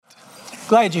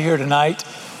Glad you're here tonight.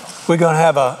 We're going to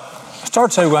have we're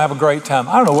going to have a great time.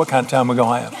 I don't know what kind of time we're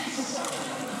going to have.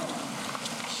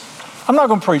 I'm not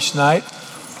going to preach tonight.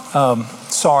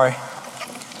 Sorry.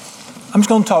 I'm just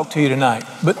going to talk to you tonight.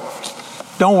 But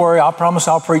don't worry, I promise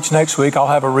I'll preach next week. I'll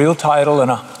have a real title and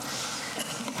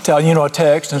a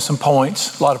text and some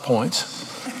points, a lot of points.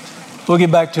 We'll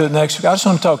get back to it next week. I just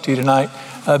want to talk to you tonight.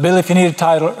 Billy, if you need a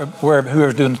title, or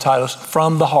whoever's doing the titles,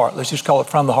 From the Heart. Let's just call it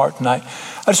From the Heart tonight.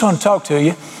 I just want to talk to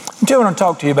you. I want to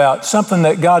talk to you about something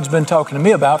that God's been talking to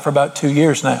me about for about 2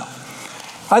 years now.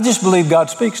 I just believe God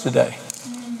speaks today.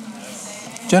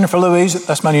 Jennifer Louise,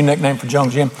 that's my new nickname for John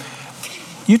Jim.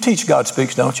 You teach God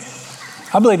speaks, don't you?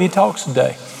 I believe He talks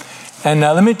today. And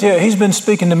let me tell you, He's been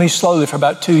speaking to me slowly for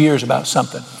about 2 years about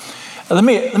something. Let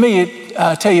me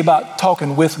tell you about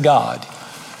talking with God.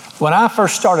 When I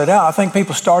first started out, I think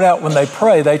people start out when they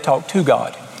pray, they talk to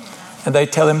God. And they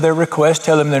tell Him their requests,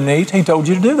 tell Him their needs. He told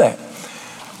you to do that.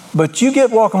 But you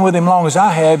get walking with Him long as I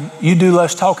have, you do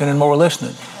less talking and more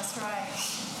listening. That's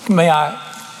right. May I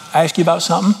ask you about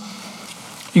something?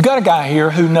 You got a guy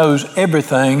here who knows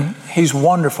everything. He's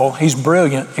wonderful. He's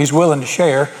brilliant. He's willing to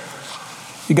share.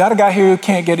 You got a guy here who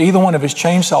can't get either one of his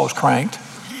chainsaws cranked.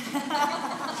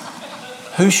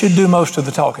 Who should do most of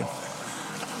the talking?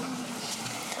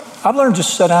 I've learned just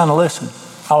to sit down and listen.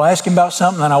 I'll ask him about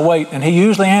something and I'll wait. And he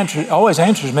usually always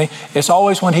answers me. It's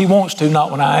always when he wants to, not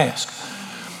when I ask.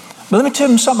 But let me tell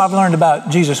you something I've learned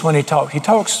about Jesus when He talks. He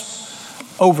talks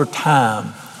over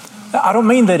time. I don't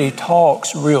mean that He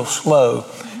talks real slow.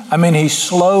 I mean, He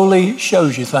slowly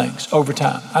shows you things over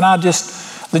time. And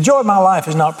the joy of my life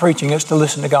is not preaching, it's to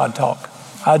listen to God talk.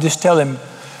 I just tell Him,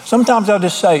 sometimes I'll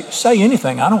just say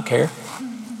anything, I don't care.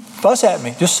 Fuss at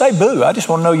me, just say boo, I just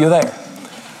want to know you're there.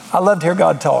 I love to hear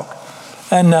God talk.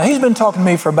 And He's been talking to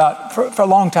me for a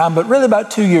long time, but really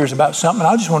about 2 years about something.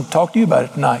 I just want to talk to you about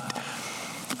it tonight.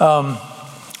 I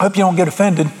hope you don't get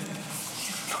offended.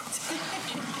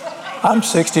 I'm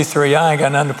 63, I ain't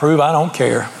got nothing to prove, I don't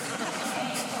care.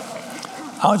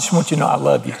 I just want you to know I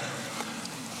love you.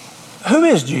 Who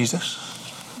is Jesus?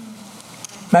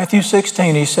 Matthew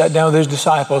 16, He sat down with His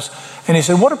disciples and He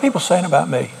said, what are people saying about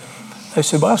me? They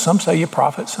said, well, some say you're a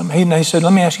prophet. He said,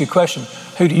 let me ask you a question.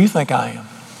 Who do you think I am?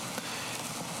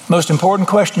 Most important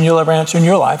question you'll ever answer in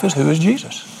your life is, who is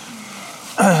Jesus?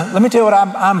 Let me tell you what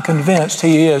I'm convinced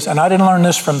He is. And I didn't learn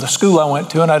this from the school I went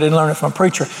to, and I didn't learn it from a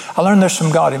preacher. I learned this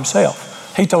from God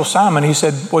Himself. He told Simon, He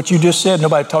said, what you just said,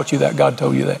 nobody taught you that. God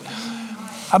told you that.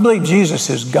 I believe Jesus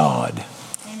is God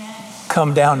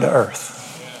come down to earth.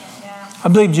 I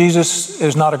believe Jesus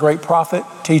is not a great prophet,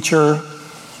 teacher,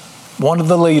 one of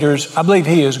the leaders. I believe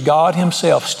He is God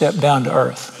Himself stepped down to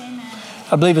earth.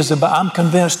 I believe I'm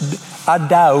convinced I'd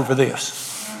die over this.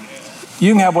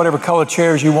 You can have whatever color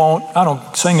chairs you want. I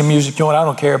don't sing the music you want. I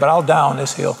don't care, but I'll die on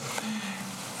this hill.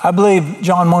 I believe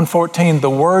John 1:14, the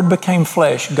Word became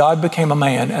flesh. God became a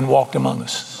man and walked among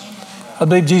us. I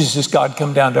believe Jesus is God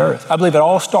come down to earth. I believe it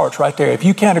all starts right there. If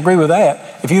you can't agree with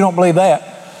that, if you don't believe that,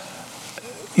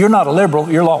 you're not a liberal,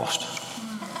 you're lost.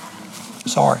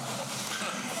 Sorry.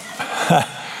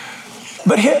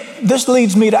 But this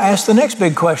leads me to ask the next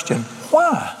big question.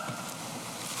 Why?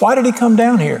 Why did He come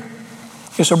down here?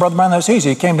 You say, Brother Brown, that's easy.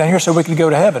 He came down here so we could go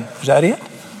to heaven. Is that it?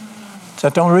 Is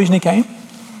that the only reason He came?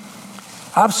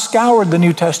 I've scoured the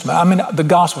New Testament. I mean, the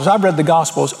Gospels. I've read the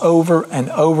Gospels over and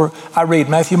over. I read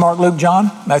Matthew, Mark, Luke,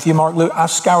 John. Matthew, Mark, Luke. I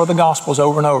scour the Gospels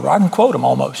over and over. I can quote them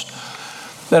almost.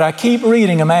 That I keep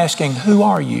reading them asking, who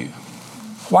are you?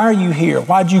 Why are you here?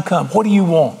 Why'd you come? What do you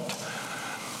want?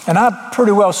 And I've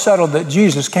pretty well settled that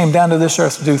Jesus came down to this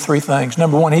earth to do three things.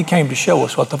 Number one, He came to show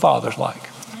us what the Father's like.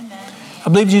 I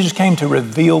believe Jesus came to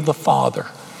reveal the Father.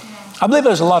 I believe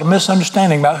there's a lot of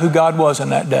misunderstanding about who God was in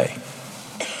that day.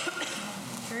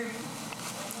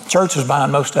 Church is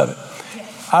behind most of it.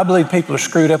 I believe people are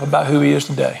screwed up about who He is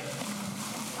today.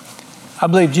 I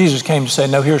believe Jesus came to say,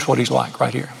 no, here's what He's like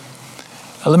right here.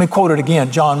 Now, let me quote it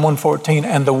again, John 1:14.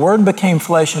 And the Word became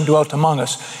flesh and dwelt among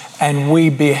us, and we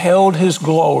beheld His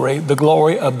glory, the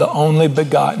glory of the only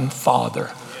begotten Father,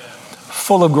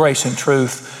 full of grace and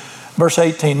truth. Verse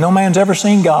 18, no man's ever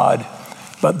seen God,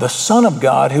 but the Son of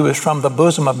God, who is from the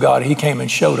bosom of God, He came and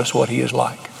showed us what He is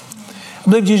like. I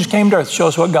believe Jesus came to earth to show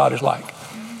us what God is like.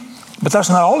 But that's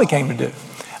not all He came to do.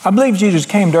 I believe Jesus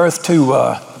came to earth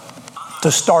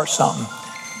to start something.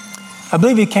 I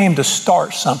believe He came to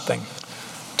start something,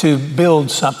 to build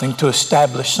something, to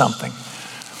establish something.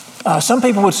 Some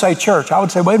people would say church. I would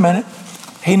say, wait a minute.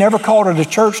 He never called it a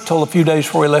church till a few days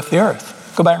before He left the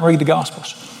earth. Go back and read the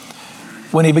Gospels.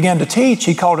 When He began to teach,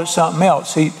 He called it something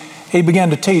else. He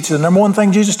began to teach. The number one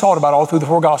thing Jesus taught about all through the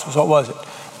four Gospels, what was it?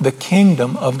 The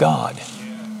kingdom of God.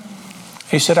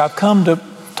 He said, I've come to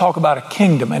talk about a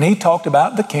kingdom. And he talked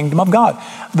about the kingdom of God.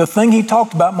 The thing he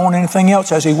talked about more than anything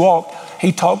else as he walked,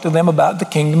 he talked to them about the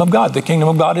kingdom of God. The kingdom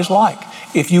of God is like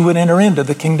if you would enter into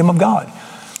the kingdom of God.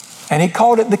 And he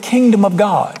called it the kingdom of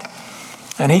God.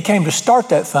 And he came to start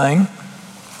that thing,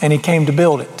 and he came to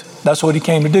build it. That's what he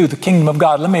came to do, the kingdom of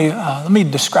God. Let me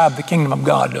describe the kingdom of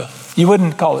God. You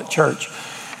wouldn't call it church.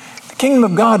 The kingdom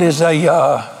of God is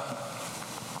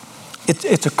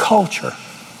it's a culture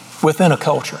within a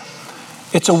culture.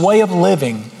 It's a way of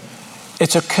living.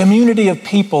 It's a community of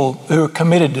people who are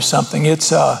committed to something.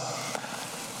 It's a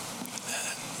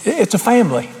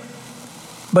family,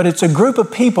 but it's a group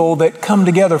of people that come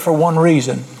together for one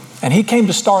reason. And he came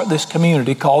to start this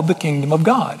community called the kingdom of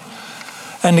God.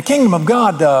 And the kingdom of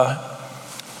God,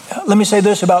 let me say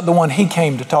this about the one he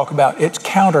came to talk about. It's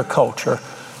counterculture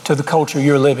to the culture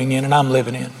you're living in and I'm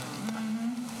living in.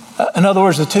 In other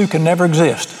words, the two can never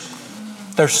exist.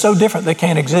 They're so different they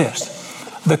can't exist.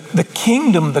 The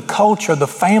kingdom, the culture, the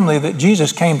family that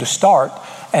Jesus came to start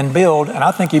and build, and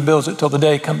I think he builds it till the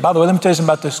day comes. By the way, let me tell you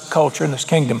something about this culture and this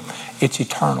kingdom. It's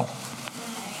eternal.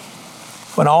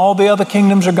 When all the other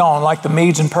kingdoms are gone, like the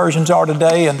Medes and Persians are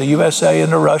today, and the USA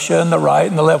and the Russia and the right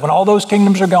and the left, when all those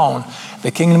kingdoms are gone,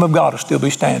 the kingdom of God will still be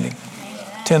standing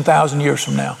 10,000 years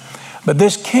from now. But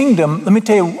this kingdom, let me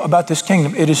tell you about this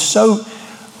kingdom. It's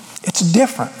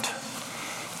different.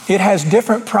 It has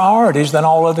different priorities than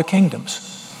all other kingdoms.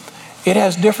 It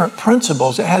has different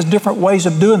principles. It has different ways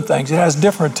of doing things. It has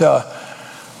different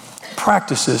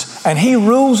practices. And he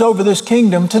rules over this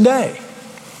kingdom today.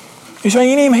 You say,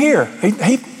 he ain't even here.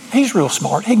 He's real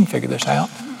smart. He can figure this out.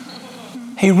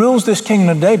 He rules this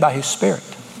kingdom today by his Spirit.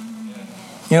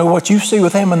 You know, what you see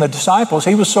with him and the disciples,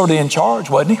 he was sort of in charge,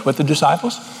 wasn't he, with the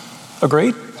disciples?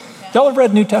 Agreed? Y'all have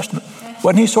read the New Testament.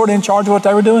 Wasn't he sort of in charge of what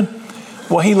they were doing?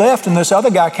 Well, he left and this other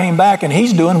guy came back and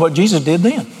he's doing what Jesus did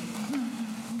then.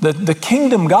 The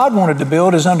kingdom God wanted to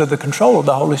build is under the control of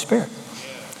the Holy Spirit.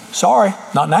 Sorry,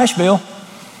 not Nashville,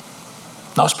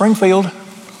 not Springfield,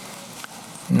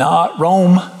 not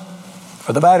Rome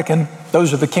or the Vatican.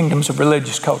 Those are the kingdoms of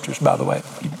religious cultures, by the way.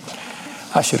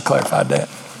 I should have clarified that.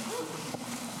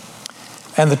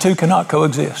 And the two cannot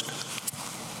coexist.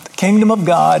 The kingdom of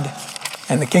God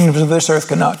and the kingdoms of this earth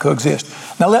cannot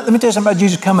coexist. Now let me tell you something about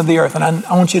Jesus coming to the earth, and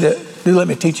I want you to let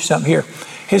me teach you something here.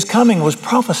 His coming was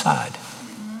prophesied.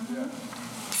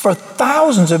 For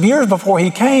thousands of years before he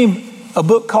came, a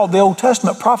book called the Old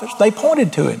Testament prophets, they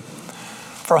pointed to him.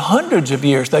 For hundreds of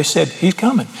years, they said, he's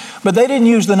coming. But they didn't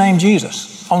use the name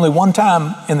Jesus. Only one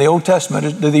time in the Old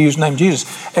Testament did they use the name Jesus.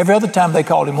 Every other time they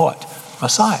called him what?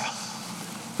 Messiah.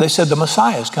 They said the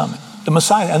Messiah is coming. The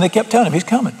Messiah. And they kept telling him, he's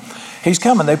coming. He's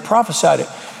coming. They prophesied it.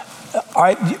 All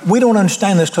right, we don't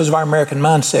understand this because of our American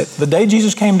mindset. The day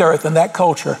Jesus came to earth in that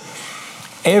culture,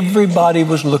 everybody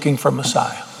was looking for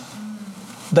Messiah.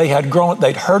 They'd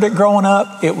heard it growing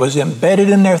up. It was embedded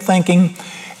in their thinking.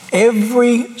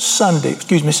 Every Saturday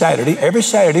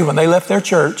when they left their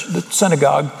church, the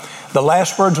synagogue, the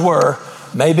last words were,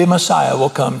 maybe Messiah will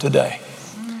come today.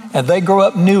 And they grew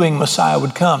up knowing Messiah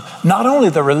would come. Not only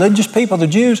the religious people, the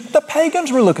Jews, the pagans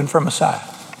were looking for Messiah.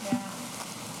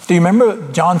 Do you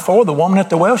remember John 4, the woman at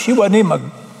the well? She wasn't even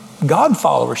a God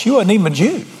follower. She wasn't even a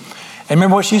Jew. And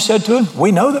remember what she said to him?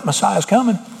 We know that Messiah's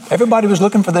coming. Everybody was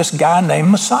looking for this guy named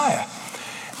Messiah.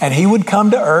 And he would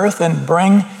come to earth and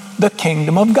bring the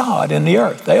kingdom of God in the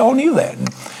earth. They all knew that.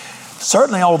 And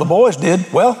certainly all the boys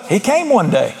did. Well, he came one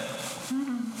day.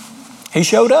 He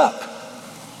showed up.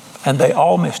 And they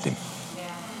all missed him.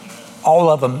 All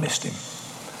of them missed him.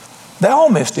 They all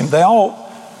missed him.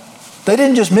 They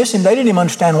didn't just miss him. They didn't even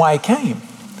understand why he came.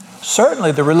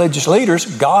 Certainly the religious leaders,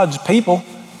 God's people,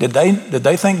 did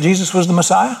they think Jesus was the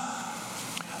Messiah?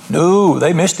 No,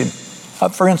 they missed him.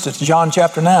 For instance, John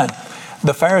chapter 9,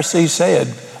 the Pharisees said,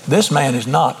 this man is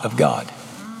not of God.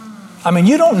 I mean,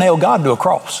 you don't nail God to a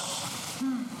cross.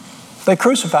 They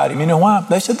crucified him. You know why?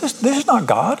 They said, this is not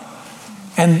God.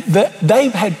 And they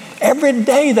had, every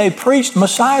day they preached,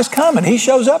 Messiah's coming. He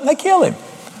shows up and they kill him.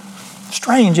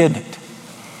 Strange, isn't it?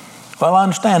 Well, I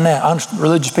understand that.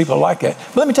 Religious people are like that.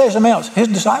 But let me tell you something else. His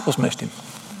disciples missed him.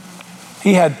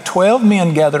 He had 12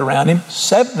 men gathered around him,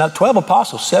 12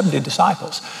 apostles, 70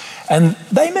 disciples. And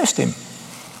they missed him.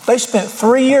 They spent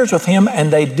 3 years with him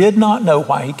and they did not know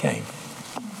why he came.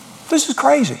 This is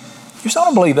crazy. You still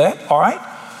don't believe that, all right?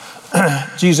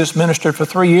 Jesus ministered for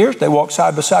 3 years. They walked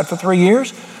side by side for 3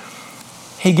 years.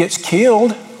 He gets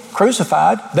killed,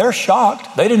 crucified. They're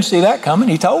shocked. They didn't see that coming.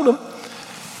 He told them.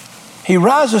 He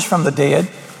rises from the dead.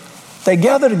 They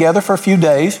gather together for a few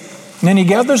days. And then he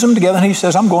gathers them together and he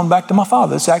says, I'm going back to my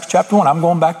Father. It's Acts chapter 1. I'm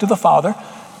going back to the Father.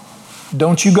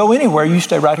 Don't you go anywhere. You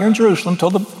stay right here in Jerusalem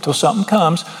till something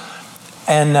comes.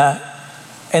 And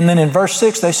then in verse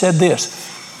 6, they said this,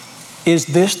 is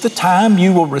this the time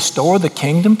you will restore the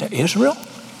kingdom to Israel?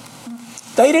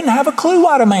 They didn't have a clue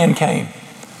why the man came.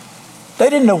 They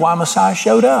didn't know why Messiah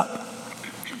showed up.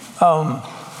 I'll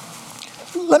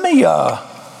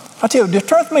tell you, just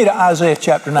turn with me to Isaiah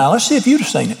chapter 9. Let's see if you've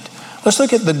seen it. Let's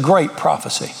look at the great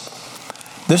prophecy.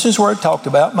 This is where it talked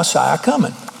about Messiah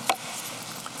coming.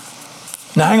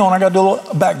 Now, hang on, I got to do a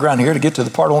little background here to get to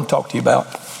the part I want to talk to you about.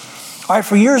 All right,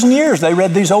 for years and years, they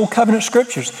read these old covenant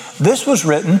scriptures. This was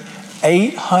written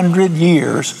 800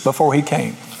 years before he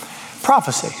came.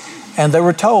 Prophecy. And they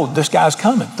were told, this guy's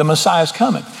coming. The Messiah's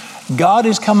coming. God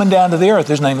is coming down to the earth.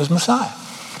 His name is Messiah.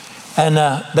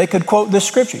 And they could quote this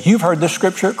scripture. You've heard this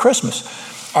scripture at Christmas.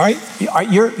 All right,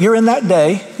 you're in that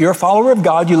day. You're a follower of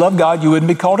God. You love God. You wouldn't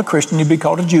be called a Christian. You'd be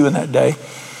called a Jew in that day.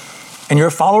 And you're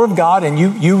a follower of God, and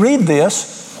you read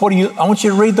this. I want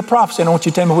you to read the prophecy, and I want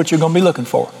you to tell me what you're going to be looking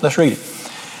for. Let's read it.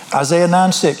 Isaiah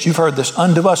 9:6. You've heard this.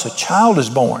 Unto us a child is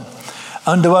born.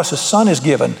 Unto us a son is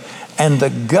given, and the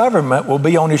government will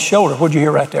be on his shoulder. What'd you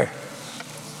hear right there?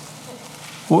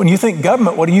 When you think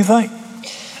government, what do you think?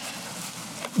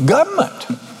 Government.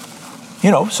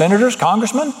 You know, senators,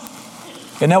 congressmen.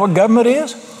 Isn't that what government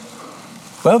is?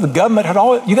 Well, the government had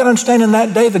all, you got to understand in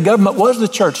that day, the government was the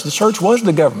church. The church was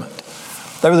the government.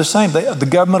 They were the same. The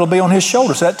government will be on his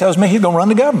shoulders. So that tells me he's going to run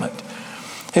the government.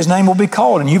 His name will be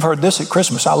called, and you've heard this at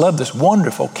Christmas. I love this.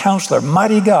 Wonderful Counselor,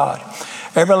 Mighty God,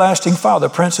 Everlasting Father,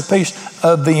 Prince of Peace.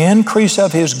 Of the increase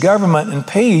of his government and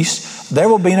peace, there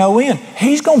will be no end.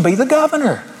 He's going to be the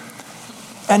governor.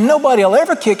 And nobody will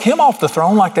ever kick him off the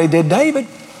throne like they did David.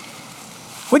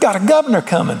 We got a governor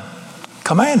coming,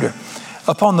 commander,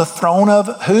 upon the throne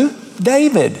of who?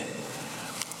 David.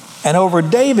 And over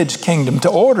David's kingdom to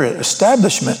order it,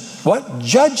 establishment, what?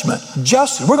 Judgment,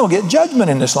 justice. We're going to get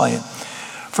judgment in this land.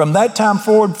 From that time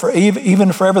forward,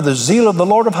 even forever, the zeal of the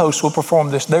Lord of hosts will perform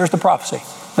this. There's the prophecy.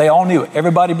 They all knew it.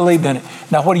 Everybody believed in it.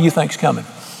 Now, what do you think's coming?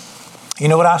 You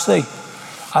know what I see?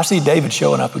 I see David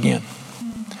showing up again.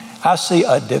 I see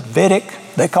a Davidic,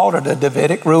 they called it a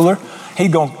Davidic ruler.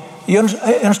 You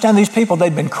understand these people,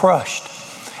 they'd been crushed.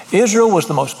 Israel was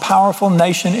the most powerful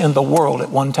nation in the world at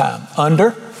one time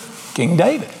under King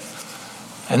David.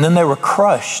 And then they were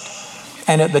crushed.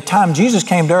 And at the time Jesus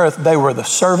came to earth, they were the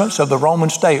servants of the Roman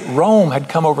state. Rome had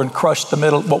come over and crushed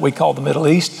what we call the Middle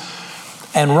East.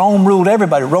 And Rome ruled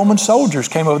everybody. Roman soldiers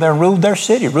came over there and ruled their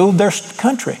city, ruled their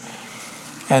country.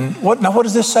 And what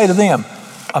does this say to them?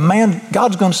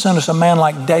 God's going to send us a man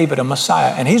like David, a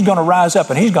Messiah, and he's going to rise up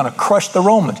and he's going to crush the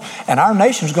Romans. And our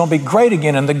nation's going to be great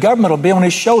again, and the government will be on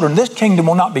his shoulder, and this kingdom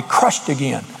will not be crushed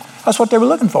again. That's what they were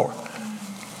looking for.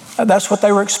 That's what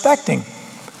they were expecting.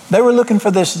 They were looking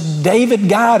for this David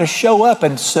guy to show up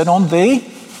and sit on the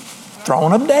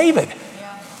throne of David.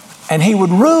 And he would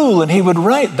rule and he would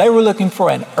reign. They were looking for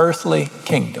an earthly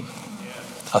kingdom,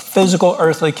 a physical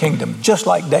earthly kingdom, just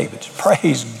like David's.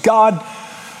 Praise God.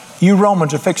 You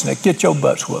Romans are fixing to get your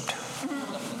butts whooped.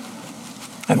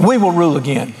 And we will rule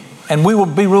again. And we will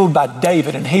be ruled by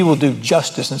David, and he will do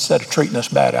justice instead of treating us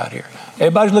bad out here.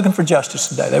 Everybody's looking for justice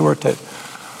today. They were too.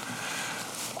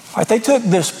 All right, they took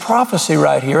this prophecy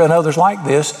right here and others like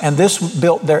this, and this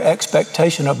built their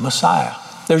expectation of Messiah.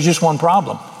 There's just one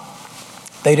problem.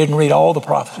 They didn't read all the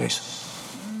prophecies.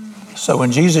 So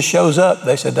when Jesus shows up,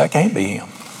 they said, that can't be him.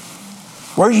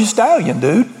 Where's your stallion,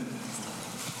 dude?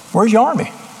 Where's your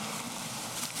army?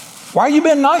 Why are you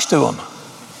being nice to them?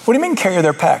 What do you mean carry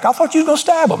their pack? I thought you was going to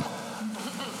stab them.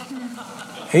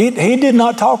 He did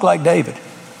not talk like David.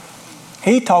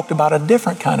 He talked about a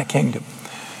different kind of kingdom.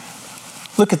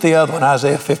 Look at the other one,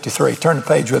 Isaiah 53. Turn the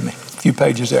page with me. A few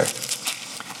pages there.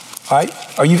 All right.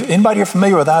 Anybody here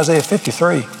familiar with Isaiah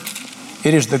 53?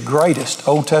 It is the greatest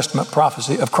Old Testament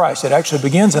prophecy of Christ. It actually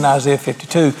begins in Isaiah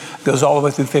 52, goes all the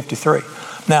way through 53.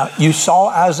 Now, you saw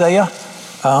Isaiah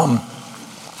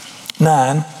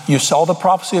 9. You saw the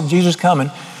prophecy of Jesus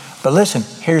coming. But listen,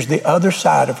 here's the other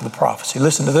side of the prophecy.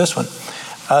 Listen to this one.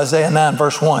 Isaiah 9,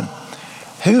 verse 1.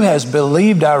 Who has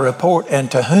believed our report,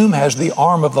 and to whom has the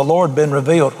arm of the Lord been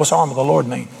revealed? What's the arm of the Lord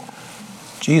mean?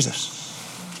 Jesus.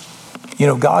 You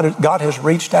know, God has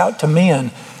reached out to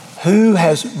men. Who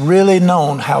has really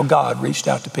known how God reached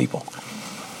out to people?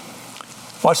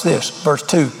 Watch this, verse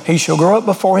 2. He shall grow up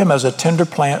before him as a tender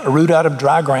plant, a root out of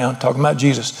dry ground, talking about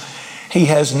Jesus. He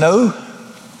has no...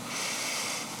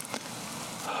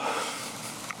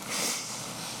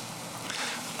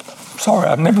 Sorry,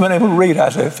 I've never been able to read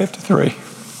Isaiah 53.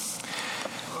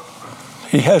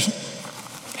 He has...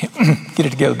 Get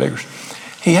it together, beggars.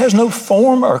 He has no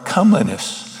form or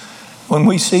comeliness When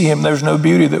we see him, there's no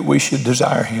beauty that we should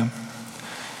desire him.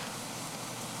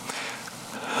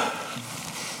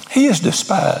 He is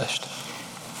despised,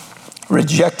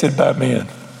 rejected by men,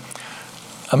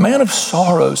 a man of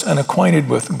sorrows and acquainted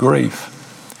with grief.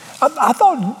 I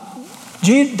thought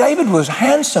David was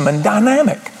handsome and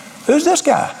dynamic. Who's this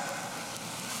guy?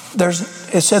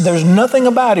 It said there's nothing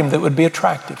about him that would be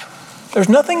attractive. There's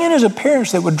nothing in his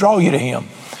appearance that would draw you to him.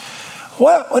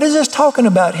 What is this talking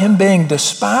about, him being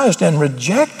despised and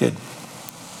rejected?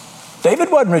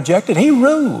 David wasn't rejected, he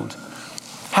ruled.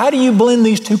 How do you blend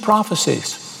these two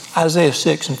prophecies? Isaiah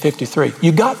 6 and 53.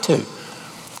 You got to,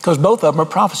 because both of them are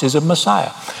prophecies of Messiah.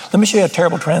 Let me show you a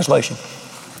terrible translation.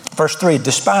 Verse 3,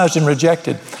 despised and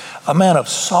rejected, a man of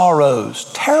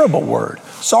sorrows. Terrible word.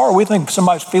 Sorrow, we think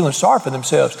somebody's feeling sorry for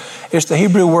themselves. It's the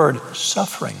Hebrew word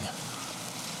suffering.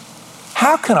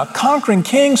 How can a conquering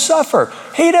king suffer?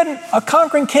 A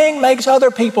conquering king makes other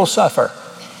people suffer.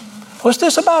 What's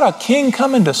this about a king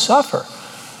coming to suffer?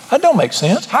 That don't make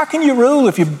sense. How can you rule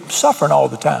if you're suffering all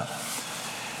the time?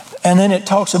 And then it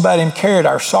talks about him carried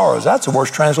our sorrows. That's the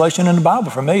worst translation in the Bible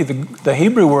for me. The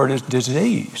Hebrew word is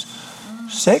disease,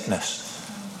 sickness.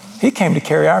 He came to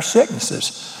carry our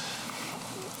sicknesses.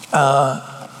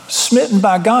 Smitten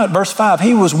by God, verse 5,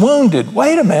 he was wounded.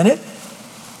 Wait a minute.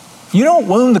 You don't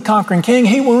wound the conquering king,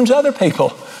 he wounds other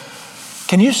people.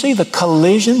 Can you see the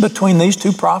collision between these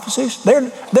two prophecies?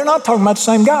 They're not talking about the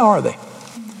same guy, are they?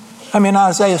 I mean,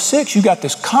 Isaiah 6, you got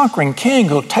this conquering king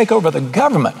who'll take over the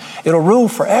government. It'll rule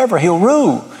forever. He'll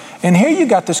rule. And here you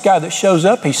got this guy that shows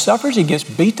up, he suffers, he gets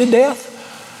beat to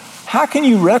death. How can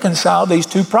you reconcile these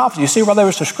two prophecies? You see why they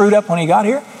were so screwed up when he got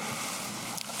here?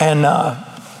 And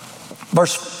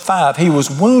verse 5, he was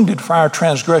wounded for our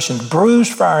transgressions,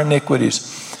 bruised for our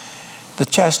iniquities. The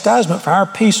chastisement for our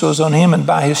peace was on him, and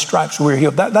by his stripes we are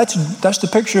healed. That's the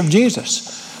picture of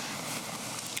Jesus.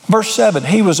 Verse 7,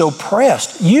 he was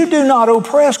oppressed. You do not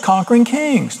oppress conquering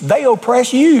kings. They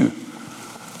oppress you.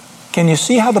 Can you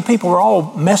see how the people were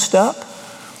all messed up?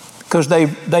 Because they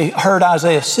heard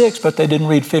Isaiah 6, but they didn't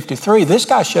read 53. This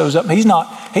guy shows up. He's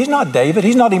not David.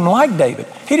 He's not even like David.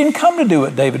 He didn't come to do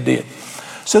what David did.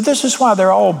 So this is why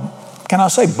they're all, can I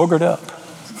say, boogered up.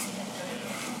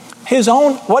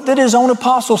 What did his own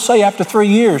apostles say after 3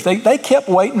 years? They kept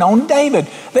waiting on David.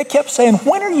 They kept saying,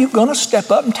 when are you going to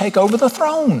step up and take over the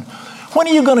throne? When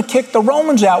are you going to kick the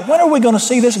Romans out? When are we going to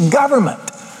see this government?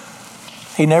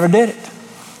 He never did it.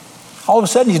 All of a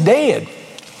sudden he's dead.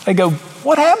 They go,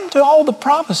 what happened to all the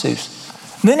prophecies?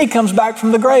 And then he comes back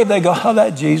from the grave. They go, oh,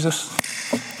 that Jesus,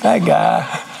 that guy.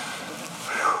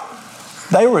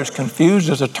 They were as confused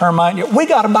as a termite. We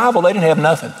got a Bible. They didn't have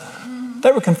nothing.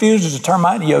 They were confused as a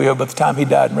termite and a yo-yo by the time he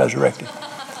died and resurrected.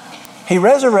 He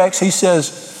resurrects. He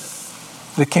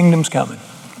says, the kingdom's coming.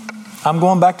 I'm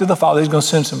going back to the Father. He's going to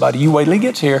send somebody. You wait till he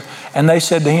gets here. And they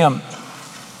said to him,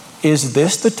 is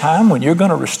this the time when you're going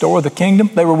to restore the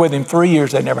kingdom? They were with him 3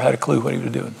 years. They never had a clue what he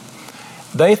was doing.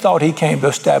 They thought he came to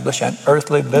establish an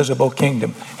earthly, visible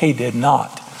kingdom. He did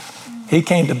not. He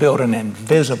came to build an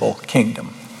invisible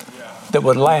kingdom that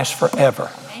would last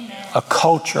forever. A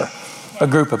culture, a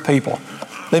group of people.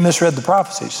 They misread the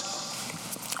prophecies.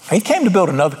 He came to build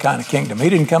another kind of kingdom. He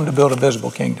didn't come to build a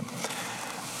visible kingdom.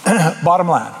 Bottom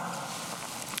line,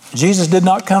 Jesus did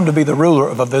not come to be the ruler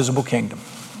of a visible kingdom,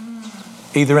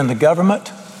 either in the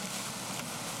government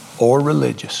or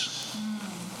religious.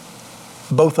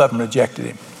 Both of them rejected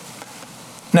him.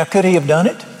 Now, could he have done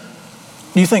it?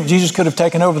 Do you think Jesus could have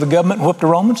taken over the government and whooped the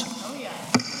Romans? Oh, yeah.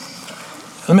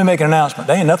 Let me make an announcement.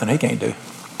 There ain't nothing he can't do.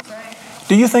 Right.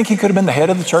 Do you think he could have been the head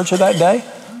of the church of that day?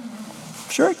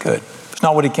 Sure he could. It's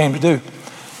not what he came to do.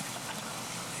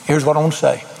 Here's what I want to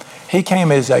say. He came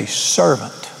as a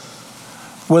servant,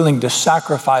 willing to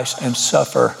sacrifice and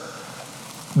suffer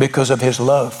because of his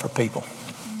love for people.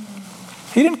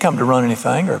 He didn't come to run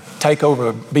anything or take over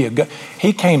or be a good.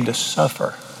 He came to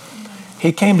suffer.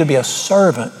 He came to be a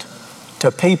servant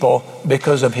to people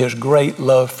because of his great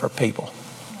love for people.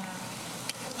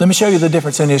 Let me show you the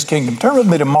difference in his kingdom. Turn with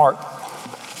me to Mark,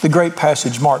 the great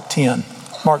passage, Mark 10.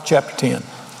 Mark chapter 10.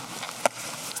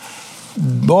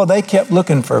 Boy, they kept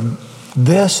looking for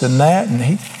this and that, and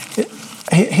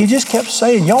he just kept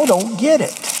saying, y'all don't get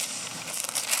it.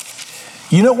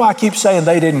 You know why I keep saying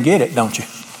they didn't get it, don't you?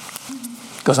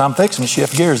 Because I'm fixing to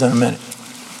shift gears in a minute.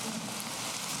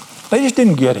 They just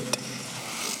didn't get it.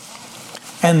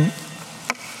 And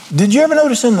did you ever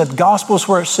notice in the Gospels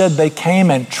where it said they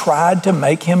came and tried to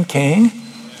make him king?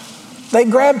 They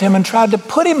grabbed him and tried to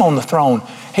put him on the throne.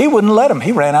 He wouldn't let them.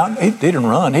 He ran out. He didn't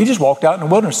run. He just walked out in the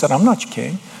wilderness and said, I'm not your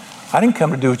king. I didn't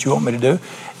come to do what you want me to do.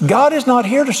 God is not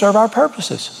here to serve our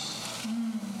purposes.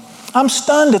 I'm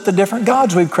stunned at the different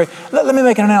gods we've created. Let me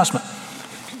make an announcement.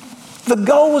 The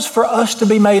goal was for us to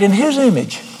be made in His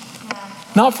image,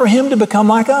 not for Him to become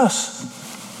like us.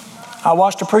 I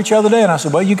watched a preacher the other day and I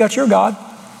said, well, you got your God.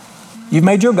 You've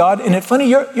made your God. And it's funny,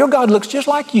 your God looks just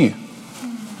like you.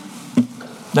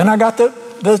 Then I got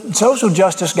the social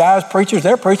justice guys, preachers,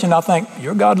 they're preaching. I think,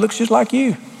 your God looks just like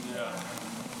you.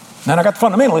 Then I got the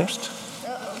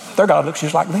fundamentalists. Their God looks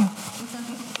just like them.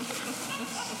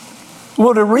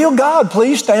 Will the real God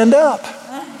please stand up?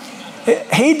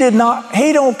 He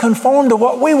don't conform to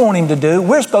what we want Him to do.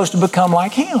 We're supposed to become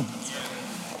like Him.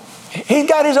 He's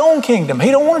got His own kingdom.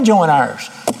 He don't want to join ours.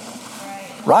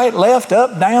 Right, left,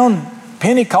 up, down,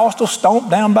 Pentecostal, stomped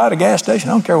down by the gas station.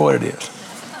 I don't care what it is.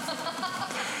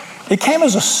 He came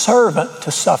as a servant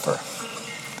to suffer.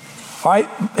 All right,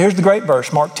 here's the great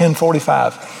verse, Mark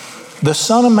 10:45. The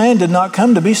Son of Man did not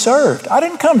come to be served. I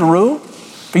didn't come to rule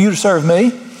for you to serve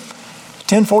me.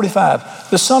 10:45.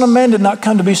 The Son of Man did not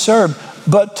come to be served,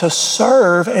 but to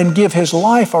serve and give His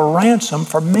life a ransom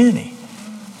for many.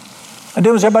 And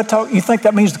then was everybody talk? You think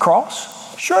that means the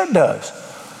cross? Sure it does.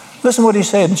 Listen to what He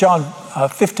said in John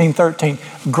 15:13.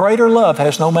 Greater love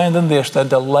has no man than this, than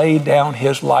to lay down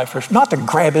his life for his, not to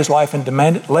grab his life and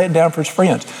demand it, lay it down for his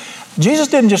friends. Jesus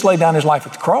didn't just lay down His life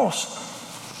at the cross.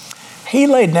 He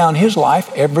laid down His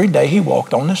life every day He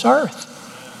walked on this earth.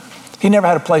 He never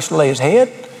had a place to lay His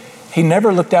head. He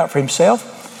never looked out for Himself.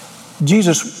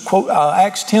 Jesus, quote,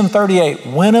 Acts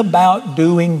 10:38, went about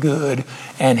doing good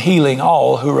and healing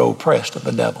all who were oppressed of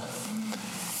the devil.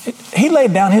 He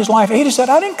laid down His life. He just said,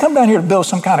 I didn't come down here to build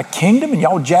some kind of kingdom and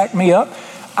y'all jack me up.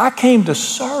 I came to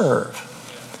serve.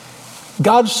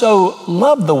 God so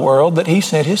loved the world that He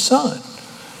sent His Son.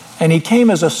 And He came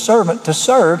as a servant to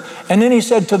serve. And then He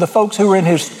said to the folks who were in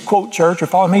His, quote, church or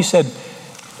following me, He said,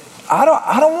 I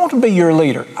don't want to be your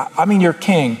leader. I mean your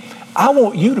king. I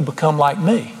want you to become like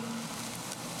me.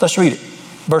 Let's read it.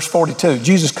 Verse 42.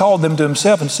 Jesus called them to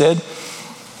Himself and said,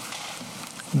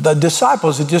 the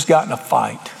disciples had just gotten a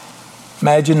fight.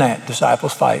 Imagine that,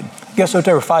 disciples fighting. Guess what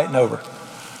they were fighting over?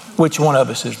 Which one of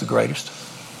us is the greatest?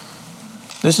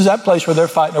 This is that place where they're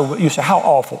fighting over. You say, how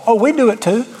awful. Oh, we do it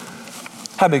too.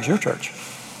 How big's your church?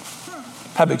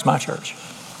 How big's my church?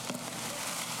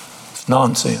 It's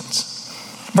nonsense.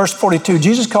 Verse 42,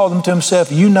 Jesus called them to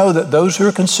Himself. You know that those who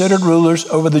are considered rulers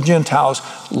over the Gentiles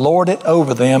lord it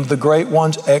over them. The great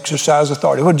ones exercise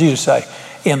authority. What did Jesus say?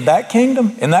 In that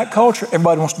kingdom, in that culture,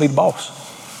 everybody wants to be the boss.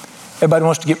 Everybody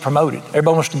wants to get promoted.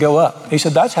 Everybody wants to go up. He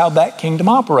said that's how that kingdom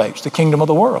operates, the kingdom of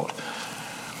the world.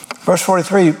 Verse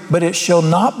 43, but it shall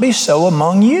not be so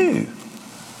among you.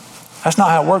 That's not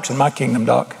how it works in my kingdom,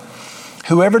 Doc.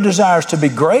 Whoever desires to be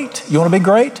great, you want to be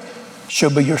great, shall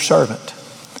be your servant.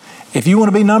 If you want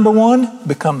to be number one,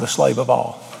 become the slave of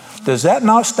all. Does that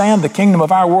not stand the kingdom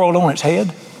of our world on its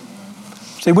head?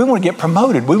 See, we want to get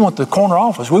promoted. We want the corner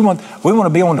office. We want to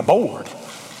be on the board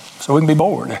so we can be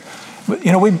bored. But,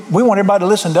 you know, we want everybody to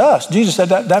listen to us. Jesus said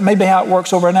that may be how it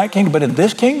works over in that kingdom, but in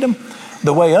this kingdom,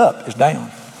 the way up is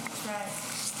down.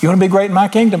 You want to be great in my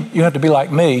kingdom? You have to be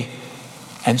like me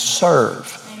and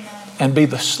serve and be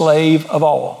the slave of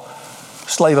all.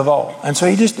 Slave of all. And so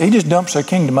he just dumps their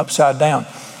kingdom upside down.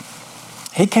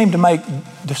 He came to make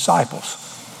disciples.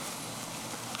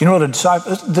 You know what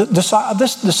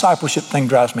this discipleship thing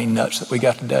drives me nuts that we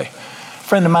got today.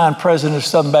 A friend of mine, president of the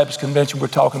Southern Baptist Convention, we're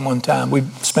talking one time. We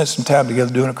spent some time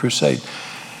together doing a crusade.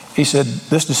 He said,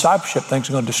 this discipleship thing's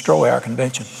going to destroy our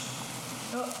convention.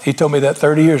 He told me that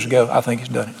 30 years ago. I think he's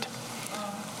done it.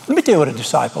 Let me tell you what a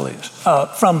disciple is.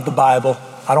 From the Bible.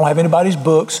 I don't have anybody's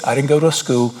books. I didn't go to a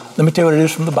school. Let me tell you what it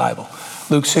is from the Bible.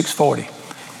 Luke 6:40.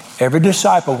 Every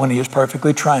disciple, when he is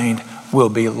perfectly trained, will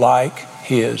be like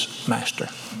his master.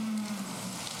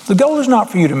 The goal is not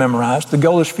for you to memorize. The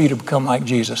goal is for you to become like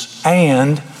Jesus.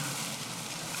 And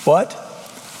what?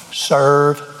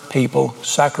 Serve people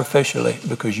sacrificially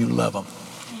because you love them.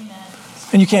 Amen.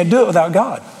 And you can't do it without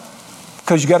God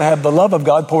because you got to have the love of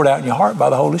God poured out in your heart by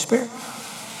the Holy Spirit.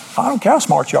 I don't care how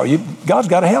smart you are. God's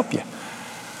got to help you.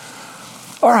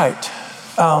 All right.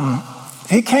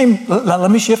 He came, let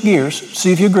me shift gears,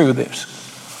 see if you agree with this.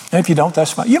 And if you don't,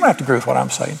 that's fine. You don't have to agree with what I'm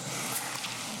saying.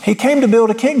 He came to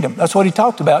build a kingdom. That's what he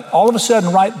talked about. All of a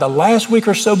sudden, right the last week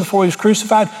or so before he was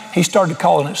crucified, he started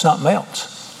calling it something else.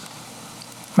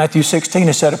 Matthew 16,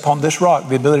 he said, upon this rock,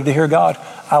 the ability to hear God,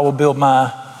 I will build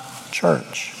my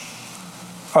church.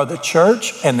 Are the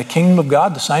church and the kingdom of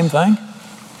God the same thing?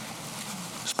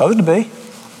 Supposed to be.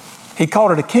 He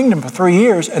called it a kingdom for 3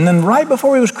 years, and then right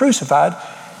before he was crucified,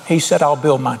 he said, I'll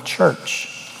build my church.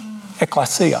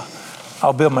 Ecclesia.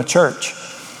 I'll build my church.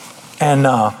 And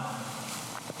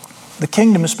The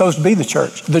kingdom is supposed to be the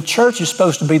church. The church is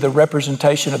supposed to be the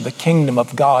representation of the kingdom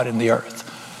of God in the earth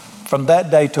from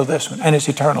that day till this one, and it's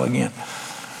eternal again.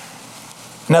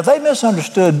 Now, they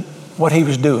misunderstood what he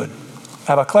was doing.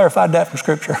 Have I clarified that from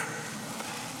Scripture?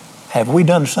 Have we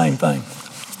done the same thing?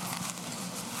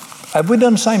 Have we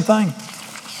done the same thing?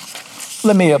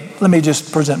 Let me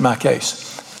just present my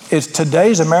case. Is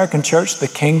today's American church the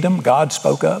kingdom God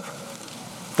spoke of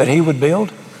that he would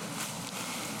build?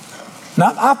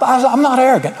 Now, I'm not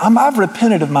arrogant. I've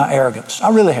repented of my arrogance. I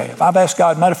really have. I've asked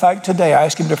God. Matter of fact, today I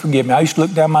asked him to forgive me. I used to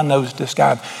look down my nose at this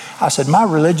guy. I said, my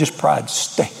religious pride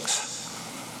stinks.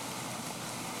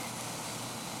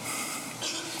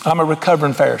 I'm a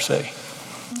recovering Pharisee.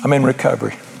 I'm in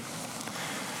recovery.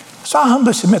 So I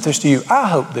humbly submit this to you. I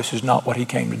hope this is not what he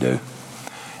came to do.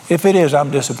 If it is,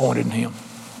 I'm disappointed in him.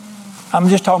 I'm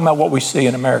just talking about what we see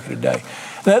in America today.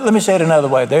 Let me say it another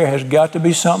way. There has got to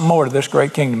be something more to this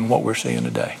great kingdom than what we're seeing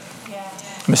today.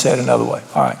 Let me say it another way.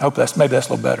 All right, maybe that's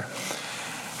a little better.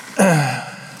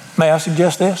 May I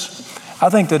suggest this? I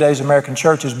think today's American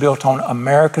church is built on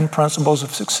American principles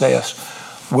of success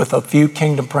with a few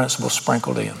kingdom principles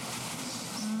sprinkled in.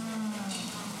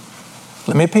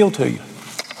 Let me appeal to you.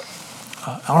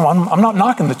 I'm not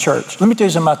knocking the church. Let me tell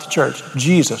you something about the church.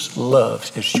 Jesus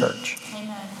loves his church.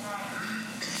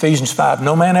 Ephesians 5,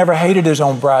 no man ever hated his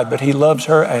own bride, but he loves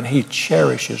her and he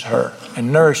cherishes her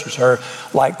and nourishes her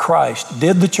like Christ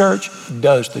did the church,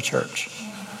 does the church.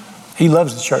 He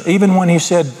loves the church. Even when he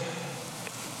said,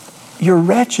 you're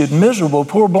wretched, miserable,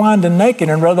 poor, blind, and naked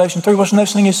in Revelation 3, what's the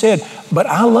next thing he said? But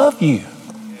I love you.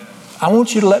 I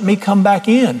want you to let me come back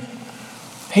in.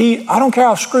 I don't care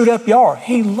how screwed up you are.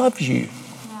 He loves you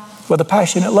with a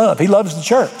passionate love. He loves the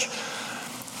church.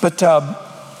 But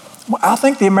I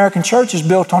think the American church is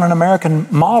built on an American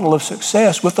model of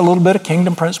success with a little bit of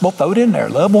kingdom principle. Throw it in there.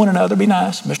 Love one another. Be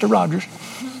nice. Mr. Rogers.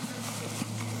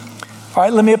 All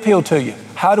right, let me appeal to you.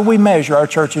 How do we measure our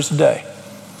churches today?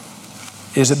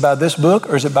 Is it by this book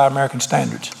or is it by American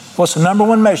standards? What's the number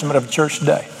one measurement of a church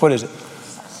today? What is it?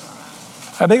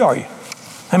 How big are you?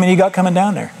 How many you got coming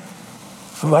down there?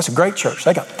 Oh, that's a great church.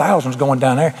 They got thousands going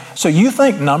down there. So you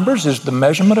think numbers is the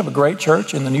measurement of a great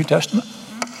church in the New Testament?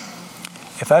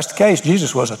 If that's the case,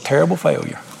 Jesus was a terrible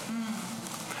failure.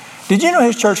 Did you know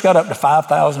his church got up to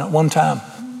 5,000 at one time?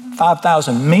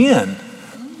 5,000 men.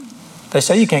 They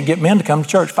say you can't get men to come to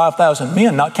church. 5,000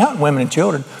 men, not counting women and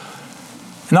children.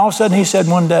 And all of a sudden he said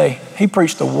one day, he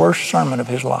preached the worst sermon of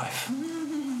his life.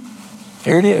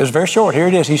 Here it is. It was very short. Here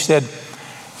it is. He said,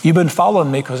 you've been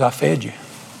following me because I fed you.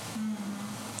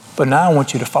 But now I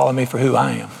want you to follow me for who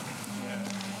I am.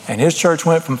 And his church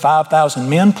went from 5,000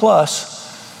 men plus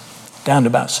down to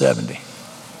about 70.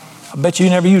 I bet you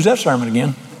never use that sermon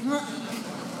again.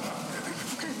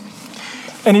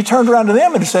 And he turned around to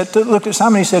them and said, looked at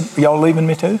Simon and he said, y'all leaving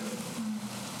me too?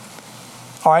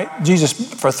 All right, Jesus,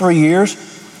 for 3 years,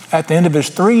 at the end of his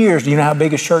 3 years, do you know how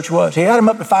big his church was? He had him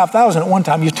up to 5,000 at one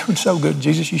time. You're doing so good,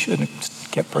 Jesus, you shouldn't have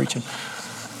kept preaching.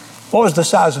 What was the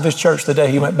size of his church the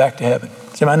day he went back to heaven?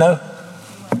 Does anybody know?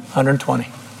 120.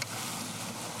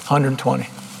 120.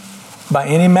 By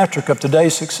any metric of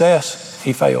today's success,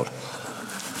 he failed.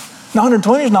 Now,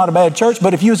 120 is not a bad church,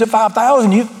 but if you was at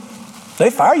 5,000, they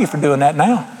fire you for doing that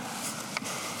now.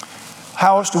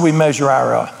 How else do we measure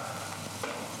our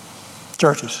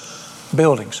churches,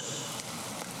 buildings?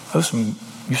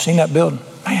 You've seen that building?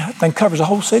 Man, that thing covers a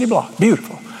whole city block.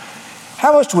 Beautiful.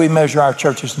 How else do we measure our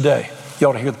churches today? You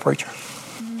ought to hear the preacher.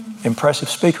 Impressive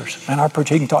speakers. Man, our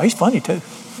preacher, he can talk. He's funny too.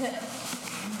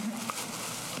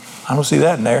 I don't see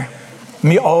that in there.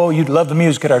 Oh, you'd love the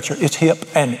music at our church. It's hip.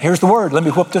 And here's the word. Let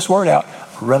me whip this word out.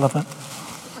 Relevant.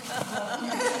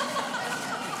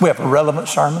 We have relevant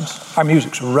sermons. Our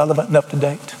music's relevant and up to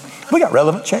date. We got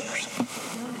relevant chairs.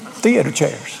 Theater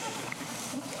chairs.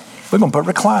 We're going to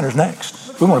put recliners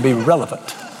next. We want to be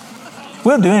relevant.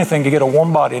 We'll do anything to get a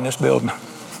warm body in this building.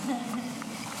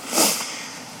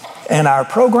 And our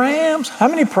programs, how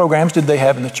many programs did they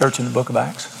have in the church in the book of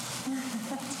Acts?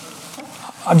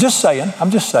 I'm just saying,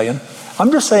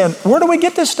 where do we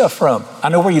get this stuff from? I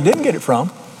know where you didn't get it from.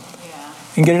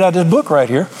 You can get it out of this book right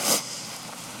here.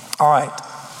 All right.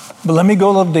 But let me go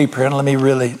a little deeper and let me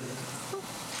really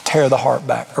tear the heart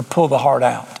back or pull the heart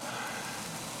out.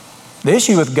 The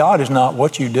issue with God is not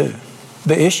what you do.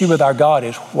 The issue with our God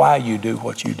is why you do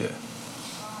what you do.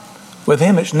 With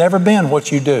him, it's never been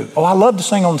what you do. Oh, I love to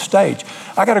sing on the stage.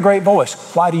 I got a great voice.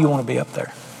 Why do you want to be up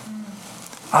there?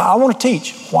 I want to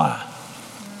teach. Why?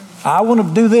 I want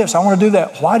to do this. I want to do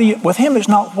that. Why do you? With him, it's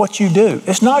not what you do.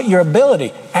 It's not your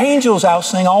ability. Angels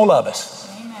outsing all of us.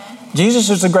 Amen.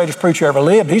 Jesus is the greatest preacher ever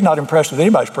lived. He's not impressed with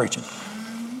anybody's preaching.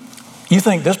 You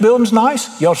think this building's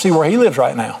nice? You ought to see where he lives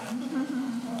right now.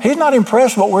 He's not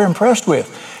impressed with what we're impressed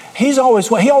with. He always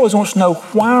wants to know,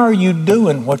 why are you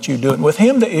doing what you're doing? With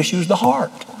him, the issue is the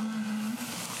heart.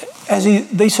 As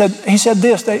he said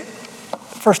this,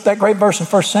 that great verse in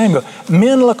 1 Samuel,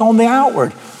 men look on the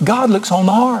outward, God looks on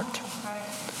the heart.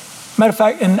 Matter of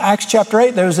fact, in Acts chapter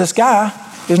 8, there was this guy,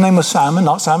 his name was Simon,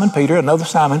 not Simon Peter, another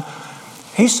Simon.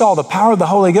 He saw the power of the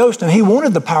Holy Ghost, and he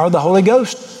wanted the power of the Holy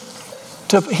Ghost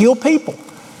to heal people.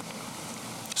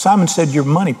 Simon said, your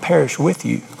money perish with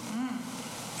you.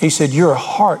 He said, your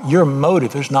heart, your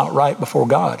motive is not right before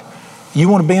God. You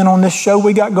want to be in on this show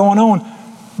we got going on,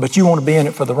 but you want to be in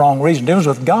it for the wrong reason. The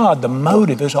difference with God, the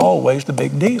motive is always the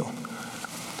big deal.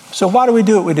 So why do we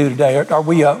do what we do today?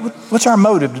 What's our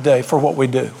motive today for what we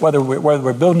do? Whether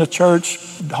we're building a church,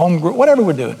 home group, whatever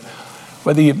we're doing,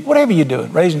 whatever you're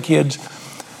doing, raising kids,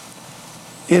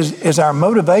 is our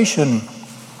motivation,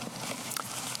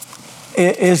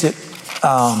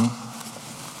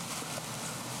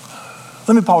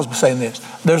 let me pause by saying this.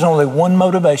 There's only one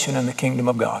motivation in the kingdom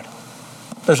of God.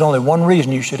 There's only one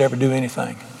reason you should ever do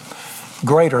anything.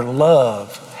 Greater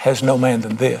love has no man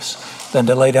than this, than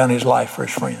to lay down his life for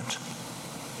his friends.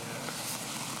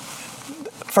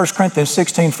 1 Corinthians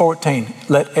 16:14,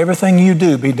 let everything you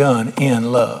do be done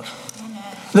in love.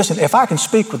 Listen, if I can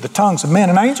speak with the tongues of men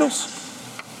and angels,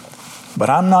 but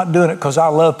I'm not doing it because I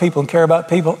love people and care about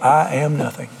people, I am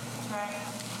nothing.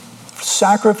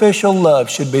 Sacrificial love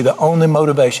should be the only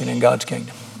motivation in God's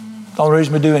kingdom. The only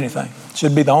reason we do anything. It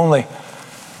should be the only.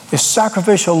 It's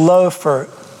sacrificial love for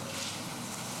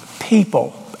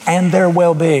people and their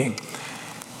well-being.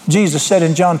 Jesus said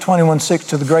in John 21:6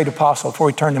 to the great apostle before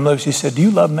he turned him loose, he said, do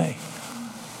you love me?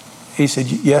 He said,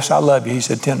 yes, I love you. He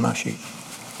said, tend my sheep.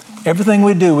 Everything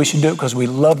we do, we should do it because we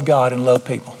love God and love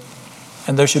people.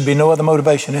 And there should be no other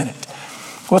motivation in it.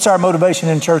 What's our motivation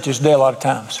in churches today a lot of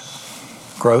times?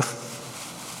 Growth.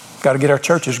 Got to get our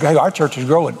churches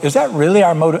growing. Is that really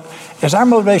our motive? Is our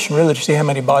motivation really to see how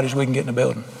many bodies we can get in a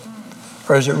building?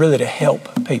 Or is it really to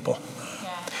help people?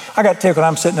 Yeah. I got tickled.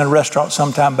 I'm sitting in a restaurant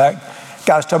some time back.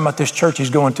 Guys talking about this church he's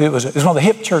going to. It was one of the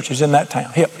hip churches in that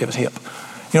town. Hip. It was hip.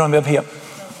 You know what I mean? Hip.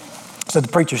 So the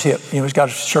preacher's hip. You know, he's got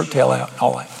his shirt tail out and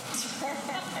all that.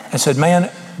 And said,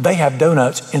 man, they have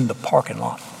donuts in the parking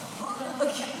lot.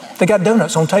 They got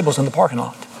donuts on tables in the parking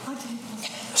lot.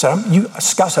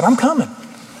 Scott said, I'm coming.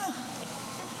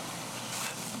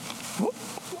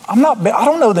 I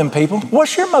don't know them people.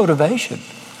 What's your motivation?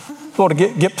 Well, to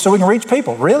get so we can reach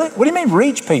people. Really? What do you mean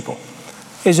reach people?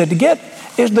 Is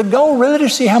the goal really to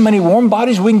see how many warm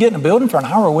bodies we can get in a building for an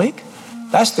hour a week?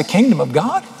 That's the kingdom of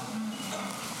God?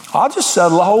 I'll just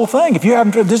settle the whole thing. If you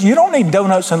haven't tried this, you don't need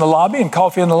donuts in the lobby and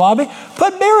coffee in the lobby.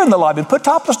 Put beer in the lobby. Put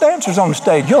topless dancers on the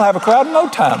stage. You'll have a crowd in no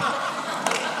time.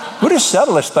 We'll just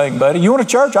settle this thing, buddy. You want a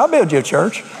church? I'll build you a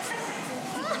church.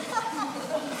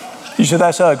 You said,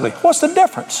 that's ugly. What's the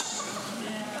difference?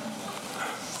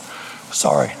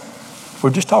 Sorry. We're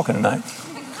just talking tonight.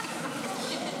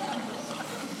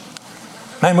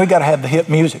 Man, we got to have the hip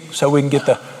music so we can get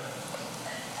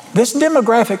this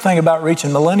demographic thing about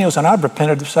reaching millennials, and I've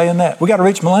repented of saying that. We got to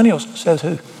reach millennials. Says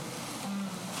who?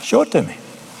 Show it to me.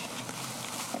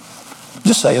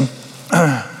 Just saying.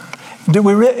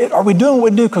 Are we doing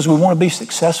what we do because we want to be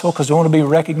successful, because we want to be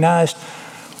recognized?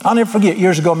 I'll never forget,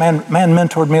 years ago, man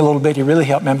mentored me a little bit. He really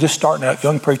helped me. I'm just starting out,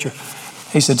 young preacher.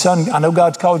 He said, son, I know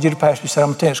God's called you to pastor. He said, I'm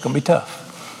going to tell you, it's going to be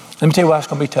tough. Let me tell you why it's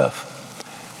going to be tough.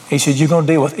 He said, you're going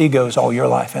to deal with egos all your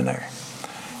life in there.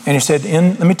 And he said,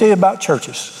 let me tell you about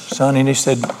churches, son. And he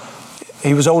said,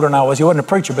 he was older than I was. He wasn't a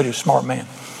preacher, but he was a smart man.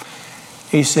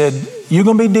 He said, you're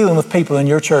going to be dealing with people in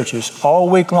your churches all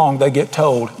week long. They get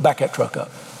told, back that truck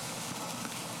up.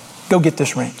 Go get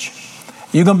this wrench.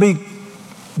 You're going to be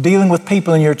dealing with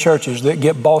people in your churches that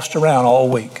get bossed around all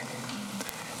week.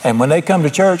 And when they come to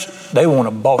church, they want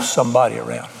to boss somebody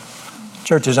around.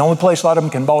 Church is the only place a lot of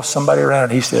them can boss somebody around.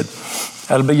 And he said,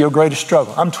 that'll be your greatest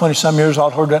struggle. I'm 20-some years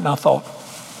old, heard that, and I thought,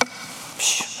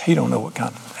 he don't know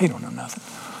he don't know nothing.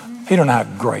 He don't know how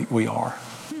great we are.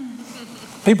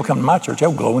 People come to my church,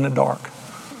 they'll glow in the dark.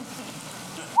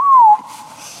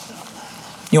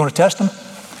 You want to test them?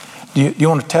 Do you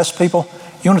want to test people?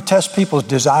 You want to test people's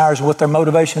desires, what their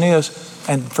motivation is,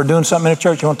 and for doing something in a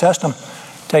church, you want to test them?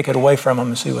 Take it away from them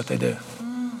and see what they do.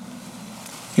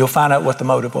 You'll find out what the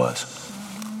motive was.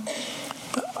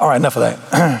 All right, enough of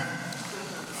that.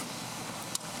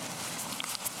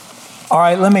 All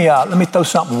right, let me throw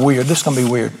something weird. This is going to be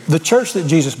weird. The church that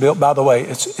Jesus built, by the way,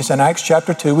 it's in Acts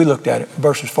chapter 2. We looked at it,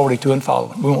 verses 42 and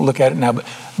following. We won't look at it now, but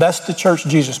that's the church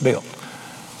Jesus built.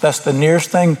 That's the nearest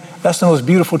thing. That's the most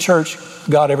beautiful church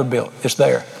God ever built. It's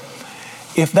there.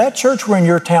 If that church were in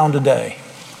your town today,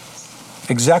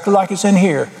 exactly like it's in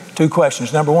here, 2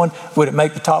 questions. Number one, would it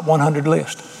make the top 100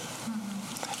 list?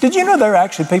 Did you know there are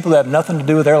actually people that have nothing to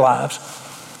do with their lives?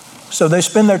 So they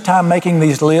spend their time making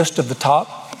these lists of the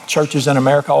top churches in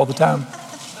America all the time.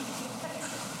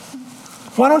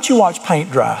 Why don't you watch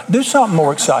paint dry? Do something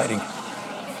more exciting.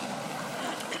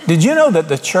 Did you know that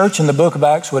the church in the book of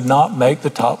Acts would not make the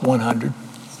top 100?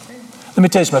 Let me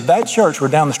tell you something. If that church were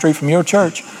down the street from your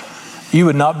church, you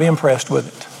would not be impressed with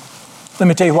it. Let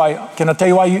me tell you why. Can I tell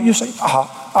you why? You say,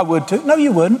 I would too. No,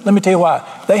 you wouldn't. Let me tell you why.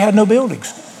 They had no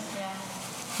buildings.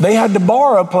 They had to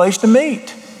borrow a place to meet.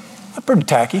 That's pretty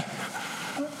tacky.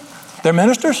 Their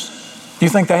ministers? Do you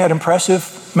think they had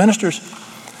impressive ministers?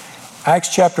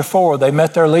 Acts chapter 4, they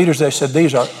met their leaders. They said,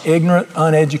 these are ignorant,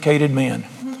 uneducated men.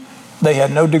 They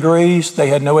had no degrees. They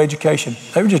had no education.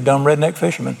 They were just dumb redneck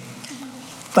fishermen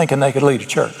thinking they could lead a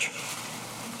church.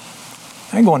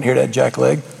 I ain't going to hear that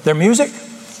jackleg. Their music?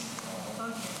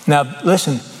 Now,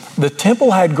 listen, the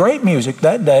temple had great music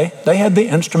that day. They had the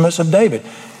instruments of David.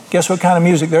 Guess what kind of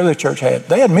music their other church had?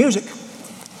 They had music,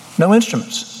 no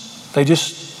instruments. They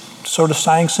just sort of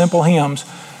sang simple hymns.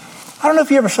 I don't know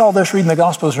if you ever saw this reading the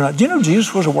Gospels or not. Do you know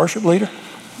Jesus was a worship leader?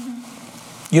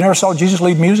 You never saw Jesus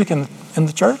lead music in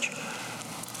the church?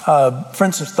 For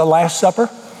instance, the Last Supper.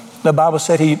 The Bible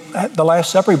said the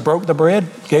Last Supper, he broke the bread,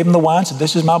 gave him the wine, said,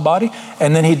 this is my body.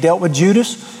 And then he dealt with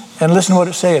Judas. And listen to what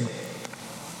it said.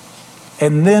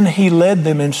 And then he led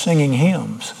them in singing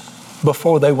hymns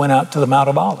before they went out to the Mount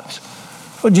of Olives.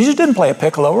 Well, Jesus didn't play a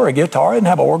piccolo or a guitar. He didn't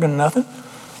have an organ or nothing.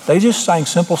 They just sang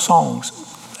simple songs.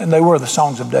 And they were the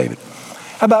songs of David.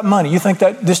 How about money? You think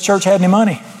that this church had any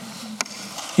money?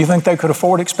 You think they could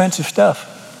afford expensive stuff?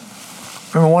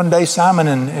 Remember one day Simon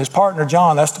and his partner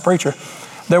John, that's the preacher,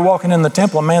 they're walking in the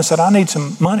temple. A man said, I need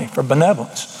some money for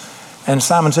benevolence. And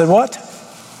Simon said, what?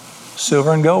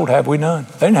 Silver and gold have we none.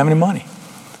 They didn't have any money.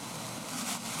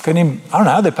 I don't know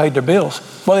how they paid their bills.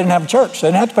 Well, they didn't have a church. They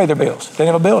didn't have to pay their bills. They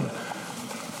didn't have a building.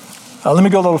 Let me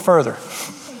go a little further.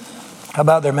 How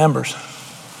about their members?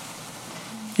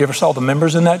 You ever saw the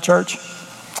members in that church?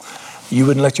 You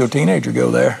wouldn't let your teenager go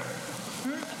there.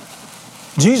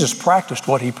 Jesus practiced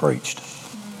what he preached.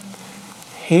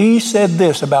 He said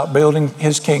this about building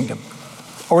his kingdom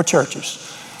or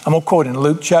churches. I'm going to quote in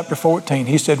Luke chapter 14.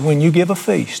 He said, when you give a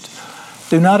feast,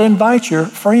 do not invite your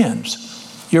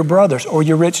friends, your brothers, or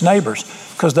your rich neighbors,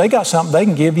 because they got something they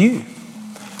can give you.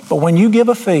 But when you give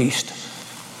a feast,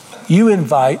 you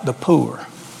invite the poor,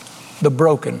 the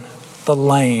broken, the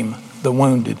lame, the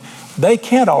wounded. They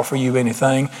can't offer you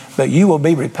anything, but you will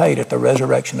be repaid at the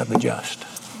resurrection of the just.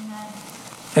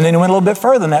 And then he went a little bit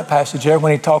further in that passage there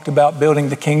when he talked about building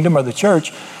the kingdom or the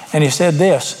church. And he said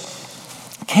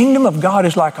this, kingdom of God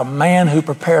is like a man who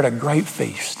prepared a great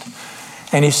feast.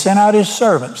 And he sent out his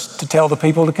servants to tell the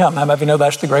people to come. How many of you know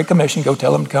that's the Great Commission? Go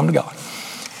tell them to come to God.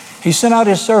 He sent out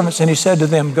his servants and he said to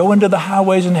them, go into the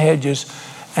highways and hedges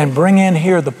and bring in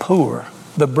here the poor,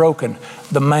 the broken,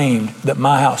 the maimed, that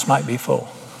my house might be full.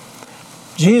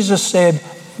 Jesus said,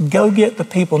 go get the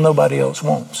people nobody else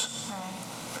wants.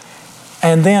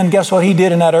 And then guess what he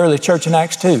did in that early church in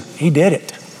Acts 2? He did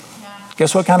it. Yeah.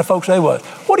 Guess what kind of folks they was?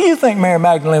 What do you think Mary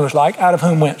Magdalene was like, out of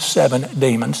whom went 7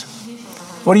 demons?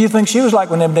 What do you think she was like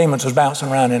when them demons was bouncing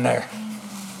around in there?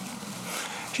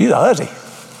 She's a hussy.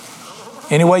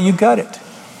 Any way you cut it.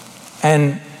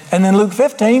 And then Luke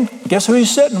 15, guess who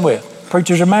he's sitting with?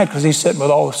 Preachers are mad because he's sitting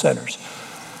with all the sinners.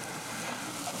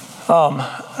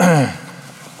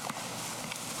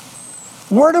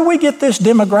 Where do we get this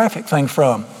demographic thing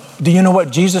from? Do you know what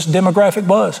Jesus' demographic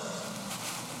was?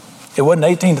 It wasn't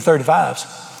 18 to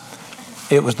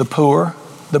 35s. It was the poor,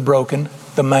 the broken,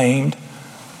 the maimed,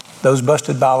 those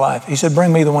busted by life. He said,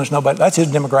 bring me the ones nobody, that's his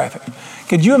demographic.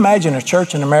 Could you imagine a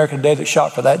church in America today that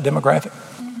shot for that demographic?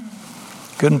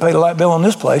 Couldn't pay the light bill on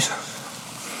this place.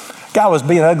 Guy was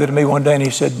being ugly to me one day and he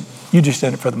said, you just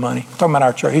in it for the money. Talking about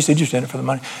our church. He said, you just in it for the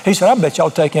money. He said, I bet y'all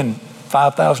take in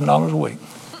 $5,000 a week.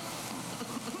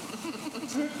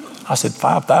 I said,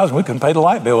 $5,000? We couldn't pay the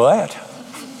light bill with that.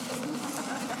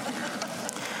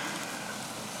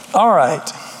 All right.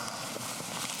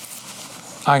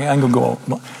 I'm going to go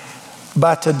on.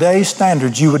 By today's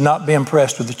standards, you would not be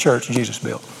impressed with the church Jesus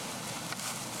built.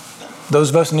 Those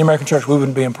of us in the American church, we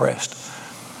wouldn't be impressed.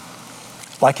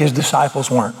 Like his disciples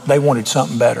weren't. They wanted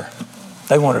something better.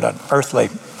 They wanted an earthly,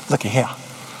 looky here.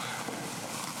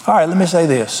 All right, let me say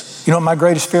this. You know what my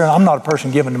greatest fear, I'm not a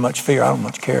person given to much fear. I don't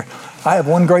much care. I have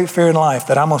one great fear in life,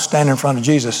 that I'm going to stand in front of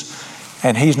Jesus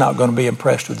and he's not going to be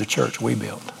impressed with the church we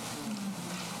built.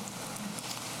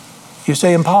 You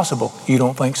say impossible. You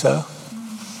don't think so?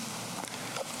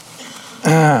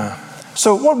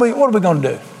 So what are we going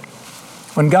to do?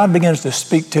 When God begins to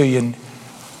speak to you, and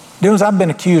I've been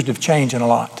accused of changing a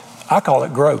lot. I call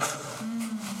it growth.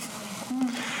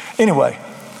 Anyway,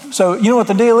 so you know what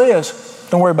the deal is?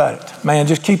 Don't worry about it. Man,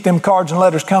 just keep them cards and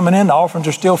letters coming in. The offerings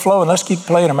are still flowing. Let's keep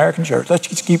playing American church. Let's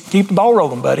just keep the ball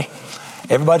rolling, buddy.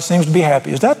 Everybody seems to be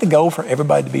happy. Is that the goal, for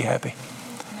everybody to be happy?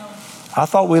 No. I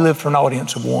thought we lived for an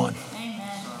audience of one.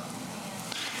 Amen.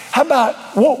 How about,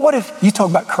 what if you talk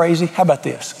about crazy? How about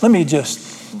this? Let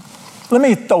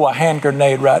me throw a hand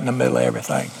grenade right in the middle of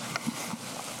everything.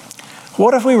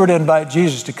 What if we were to invite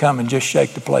Jesus to come and just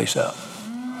shake the place up?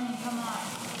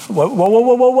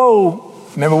 Whoa.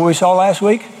 Remember what we saw last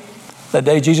week? That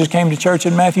day Jesus came to church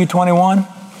in Matthew 21?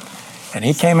 And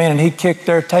he came in and he kicked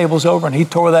their tables over and he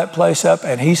tore that place up.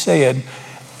 And he said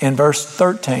in verse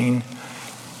 13,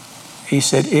 he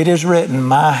said, "It is written,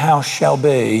 my house shall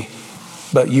be,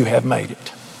 but you have made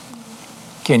it."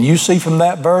 Can you see from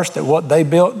that verse that what they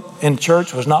built in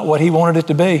church was not what he wanted it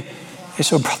to be? He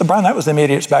said, Brother Brian, that was them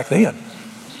idiots back then.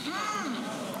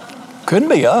 Couldn't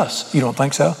be us. You don't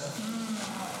think so?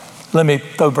 Let me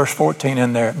throw verse 14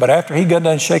 in there. But after he got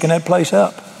done shaking that place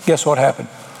up, guess what happened?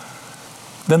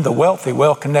 Then the wealthy,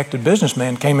 well-connected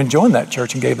businessmen came and joined that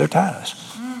church and gave their tithes.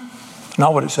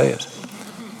 Not what it says.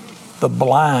 The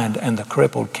blind and the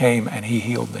crippled came and he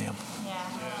healed them.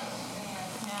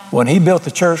 When he built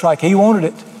the church like he wanted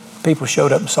it, people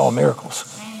showed up and saw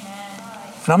miracles.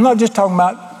 And I'm not just talking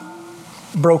about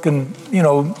broken,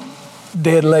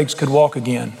 dead legs could walk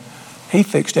again. He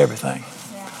fixed everything.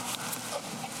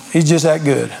 He's just that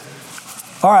good.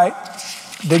 All right,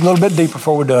 dig a little bit deeper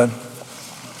before we're done.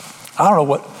 I don't know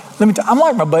what, I'm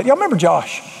like my buddy. Y'all remember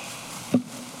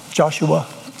Joshua?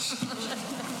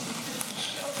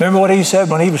 Remember what he said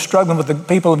when he was struggling with the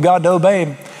people of God to obey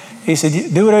him? He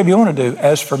said, "Do whatever you want to do.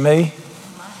 As for me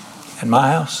and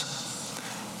my house."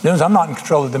 I'm not in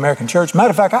control of the American church. Matter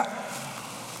of fact,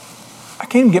 I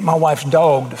can't even get my wife's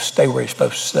dog to stay where he's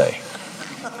supposed to stay.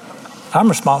 I'm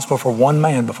responsible for one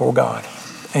man before God.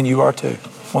 And you are too.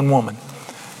 One woman.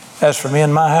 As for me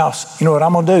and my house, you know what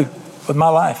I'm going to do with my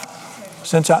life?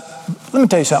 Let me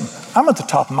tell you something. I'm at the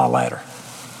top of my ladder.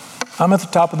 I'm at the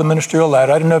top of the ministerial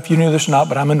ladder. I don't know if you knew this or not,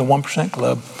 but I'm in the 1%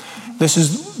 club.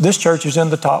 This church is in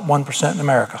the top 1% in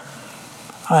America.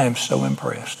 I am so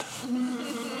impressed.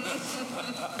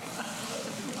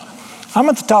 I'm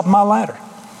at the top of my ladder.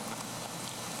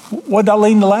 What did I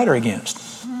lean the ladder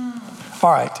against?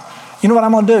 All right. You know what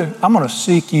I'm going to do? I'm going to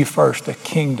seek you first, the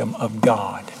kingdom of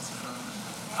God.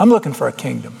 I'm looking for a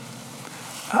kingdom.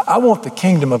 I want the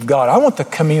kingdom of God. I want the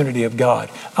community of God.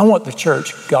 I want the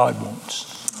church God wants.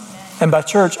 And by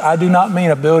church, I do not mean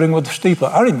a building with a steeple.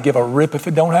 I don't even give a rip if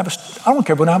it don't have I don't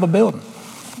care if we don't have a building.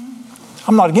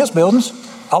 I'm not against buildings.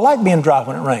 I like being dry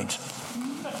when it rains.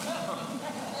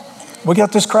 We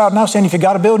got this crowd now saying if you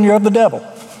got a building, you're of the devil.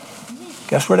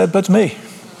 Guess where that puts me?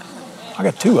 I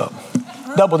got two of them.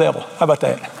 Double devil. How about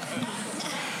that?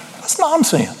 That's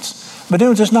nonsense. But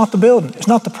it's not the building. It's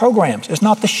not the programs. It's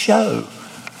not the show.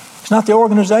 It's not the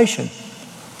organization.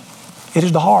 It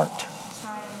is the heart.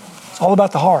 It's all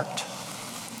about the heart.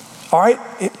 All right?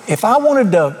 If I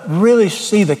wanted to really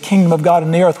see the kingdom of God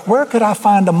in the earth, where could I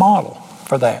find a model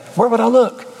for that? Where would I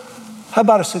look? How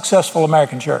about a successful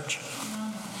American church?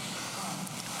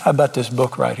 How about this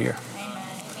book right here?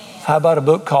 How about a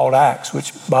book called Acts,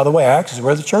 which, by the way, Acts is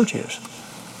where the church is.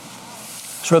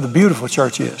 It's where the beautiful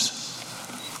church is.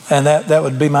 And that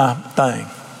would be my thing.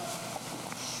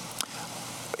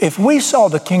 If we saw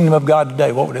the kingdom of God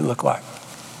today, what would it look like?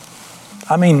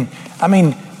 I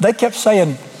mean, they kept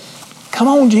saying, "Come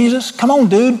on, Jesus. Come on,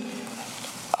 dude.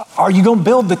 Are you going to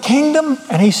build the kingdom?"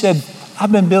 And he said,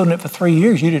 "I've been building it for 3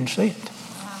 years. You didn't see it."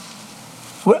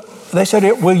 Well, they said,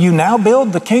 "Will you now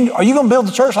build the kingdom? Are you going to build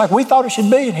the church like we thought it should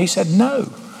be?" And he said,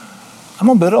 "No. I'm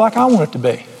going to build it like I want it to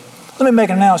be." Let me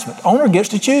make an announcement. Owner gets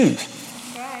to choose.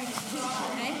 Right.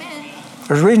 Amen.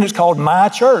 There's a reason it's called my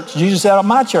church. Jesus said,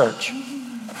 "My church."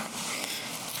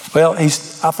 Well,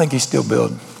 I think he's still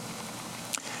building.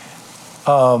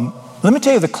 Let me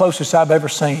tell you the closest I've ever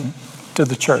seen to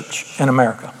the church in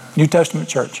America, New Testament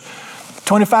church.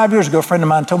 25 years ago, a friend of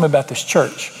mine told me about this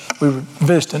church. We were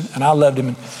visiting, and I loved him.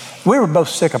 And we were both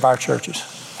sick of our churches.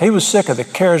 He was sick of the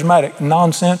charismatic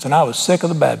nonsense, and I was sick of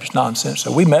the Baptist nonsense.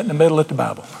 So we met in the middle at the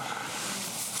Bible.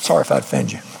 Sorry if I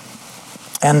offend you.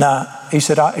 And he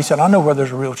said, "I know where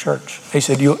there's a real church." He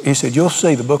said, "You'll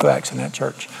see the book of Acts in that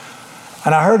church."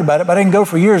 And I heard about it, but I didn't go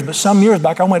for years. But some years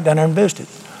back, I went down there and visited.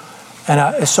 And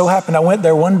it so happened I went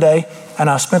there one day, and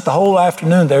I spent the whole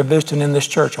afternoon there visiting in this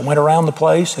church. I went around the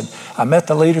place, and I met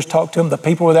the leaders, talked to them. The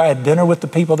people were there. I had dinner with the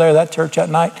people there, that church that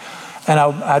night. And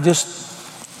I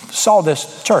just saw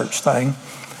this church thing.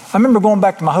 I remember going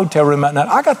back to my hotel room that night.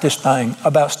 I got this thing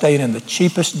about staying in the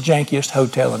cheapest, jankiest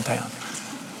hotel in town.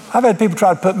 I've had people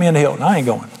try to put me in the Hilton. I ain't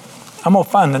going. I'm going to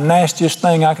find the nastiest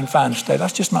thing I can find to stay.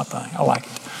 That's just my thing. I like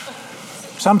it.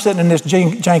 So I'm sitting in this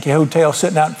janky hotel,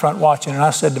 sitting out in front watching, and I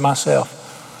said to myself,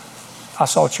 I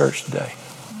saw church today.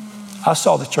 I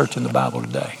saw the church in the Bible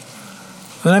today.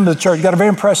 The name of the church got a very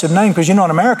impressive name because, in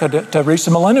America, to reach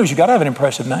the millennials, you got to have an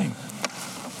impressive name.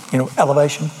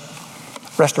 Elevation,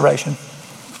 Restoration,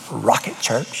 Rocket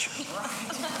Church,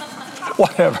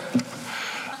 whatever.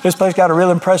 This place got a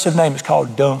real impressive name. It's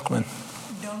called Dunklin.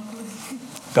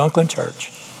 Dunklin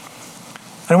Church.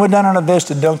 And we went down on a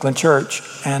visit to Dunklin Church,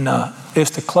 and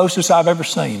it's the closest I've ever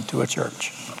seen to a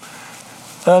church.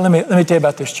 Let me tell you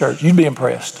about this church. You'd be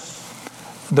impressed.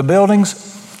 The buildings,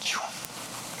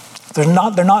 they're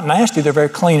not nasty. They're very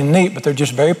clean and neat, but they're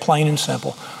just very plain and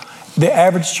simple. The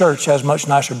average church has much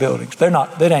nicer buildings. They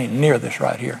ain't near this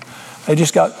right here. They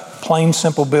just got plain,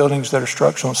 simple buildings that are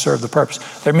structural and serve the purpose.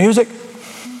 Their music,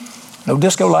 no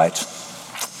disco lights.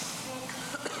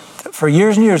 For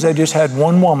years and years, they just had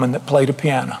one woman that played a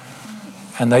piano,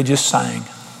 and they just sang.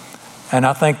 And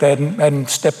I think they hadn't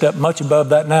stepped up much above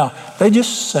that now. They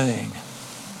just sing.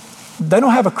 They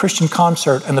don't have a Christian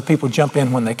concert and the people jump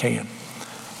in when they can.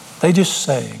 They just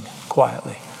sing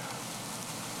quietly.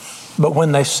 But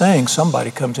when they sing,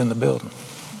 somebody comes in the building.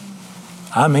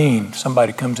 I mean,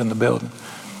 somebody comes in the building.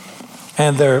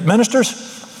 And their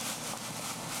ministers,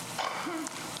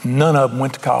 none of them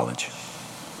went to college.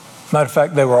 Matter of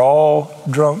fact, they were all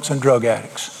drunks and drug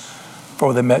addicts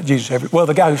before they met Jesus. Well,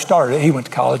 the guy who started it, he went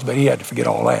to college, but he had to forget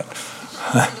all that.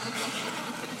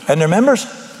 And their members,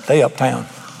 they uptown.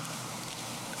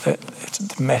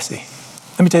 It's messy.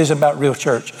 Let me tell you something about real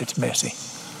church. It's messy.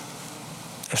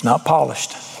 It's not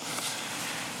polished.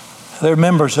 Their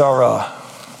members are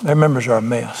a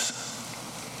mess.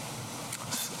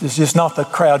 It's just not the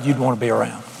crowd you'd want to be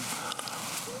around.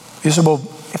 You say, well,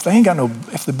 if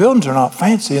the buildings are not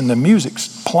fancy and the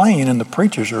music's plain and the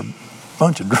preachers are a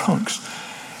bunch of drunks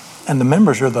and the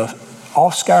members are the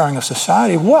offscouring of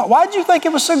society, why did you think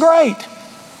it was so great?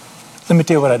 Let me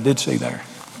tell you what I did see there.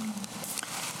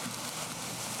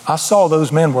 I saw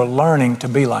those men were learning to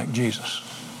be like Jesus.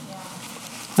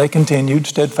 They continued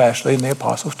steadfastly in the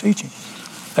apostles' teaching.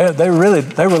 They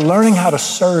were learning how to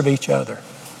serve each other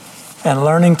and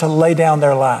learning to lay down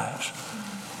their lives.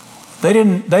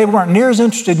 They weren't near as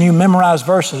interested in you memorizing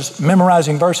verses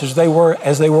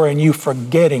as they were in you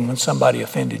forgetting when somebody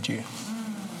offended you.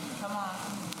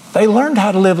 They learned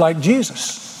how to live like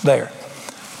Jesus there.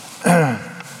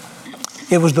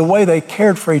 It was the way they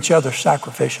cared for each other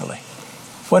sacrificially.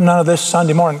 Wasn't none of this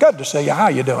Sunday morning, good to see you, how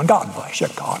you doing? God bless you,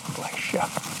 God bless you.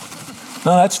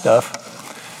 None of that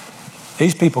stuff.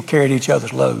 These people carried each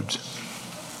other's loads.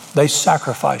 They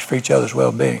sacrificed for each other's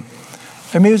well-being.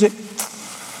 Their music,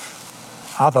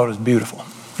 I thought it was beautiful.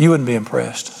 You wouldn't be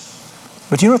impressed.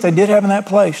 But you know what they did have in that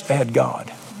place? They had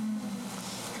God.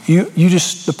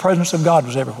 The presence of God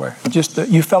was everywhere.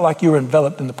 You felt like you were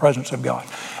enveloped in the presence of God.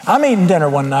 I'm eating dinner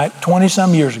one night,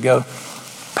 20-some years ago,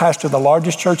 pastor of the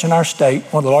largest church in our state,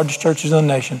 one of the largest churches in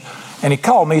the nation, and he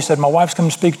called me. He said, my wife's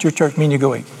coming to speak at your church. Me and you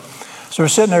go eat. So we're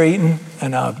sitting there eating,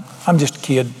 and I'm just a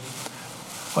kid.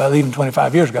 Well, even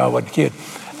 25 years ago, I wasn't a kid.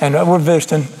 And we're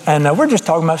visiting, and we're just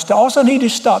talking about stuff. All of a sudden, he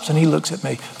just stops, and he looks at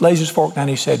me, lays his fork down, and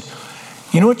he said,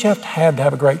 you know what you have to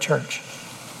have a great church?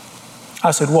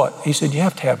 I said, what? He said, you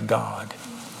have to have God.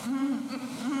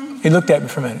 He looked at me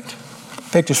for a minute,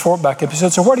 picked his fork back up. He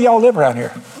said, so where do y'all live around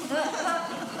here?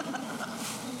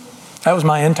 That was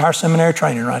my entire seminary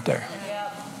training right there.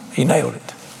 He nailed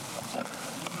it.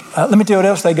 Let me tell you what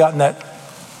else they got in that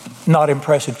not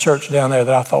impressive church down there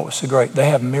that I thought was so great. They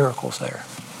have miracles there.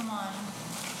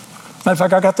 Matter of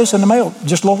fact, I got this in the mail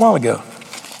just a little while ago.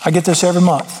 I get this every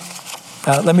month.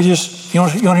 Let me just, you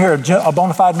want to hear a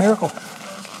bona fide miracle?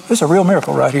 This is a real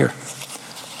miracle right here.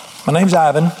 My name's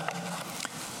Ivan.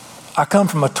 I come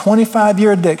from a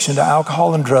 25-year addiction to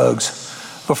alcohol and drugs.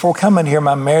 Before coming here,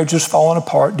 my marriage was falling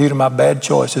apart due to my bad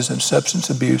choices and substance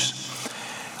abuse.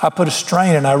 I put a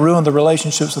strain and I ruined the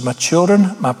relationships with my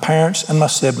children, my parents, and my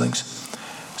siblings.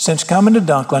 Since coming to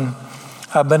Dunklin,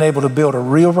 I've been able to build a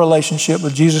real relationship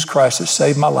with Jesus Christ that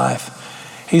saved my life.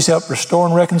 He's helped restore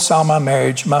and reconcile my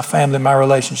marriage, my family, my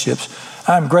relationships.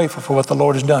 I'm grateful for what the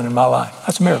Lord has done in my life.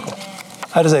 That's a miracle.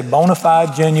 That is a bona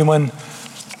fide, genuine,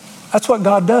 that's what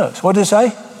God does. What did it say?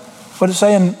 What did it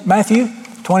say in Matthew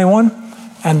 21?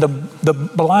 And the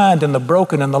blind and the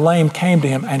broken and the lame came to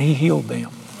him and he healed them.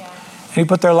 And he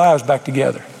put their lives back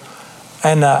together.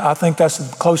 And I think that's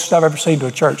the closest I've ever seen to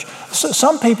a church. So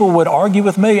some people would argue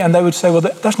with me and they would say, well,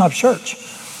 that's not a church.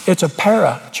 It's a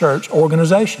para-church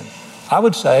organization. I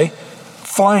would say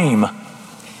flame.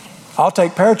 I'll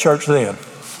take parachurch then.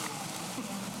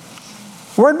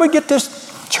 Where did we get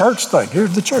this church thing?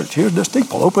 Here's the church. Here's the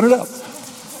steeple. Open it up.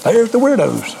 There's the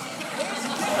weirdos.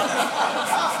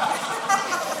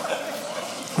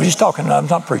 We're just talking. I'm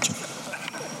not preaching.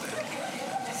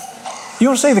 You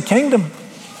want to see the kingdom?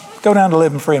 Go down to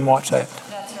Living Free and watch that.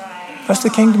 That's right. That's the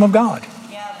kingdom of God.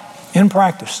 Yeah. In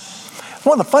practice.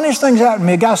 One of the funniest things happened to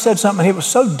me, a guy said something, and it was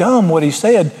so dumb what he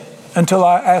said until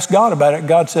I asked God about it.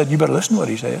 God said, you better listen to what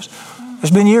he says.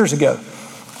 It's been years ago.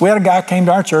 We had a guy came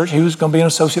to our church. He was going to be an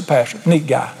associate pastor. Neat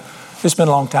guy. It's been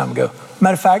a long time ago.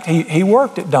 Matter of fact, he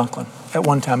worked at Dunklin at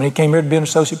one time, and he came here to be an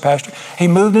associate pastor. He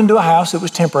moved into a house that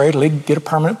was temporary to get a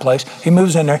permanent place. He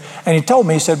moves in there, and he told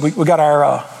me, he said, we got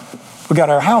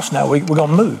our house now. We're going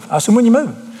to move. I said, when you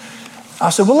move? I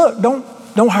said, well, look,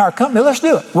 don't hire a company. Let's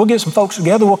do it. We'll get some folks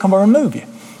together. We'll come over and move you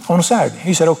on a Saturday.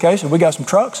 He said, okay. So we got some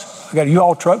trucks. I got a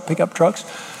U-Haul truck, pickup trucks.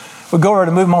 We go over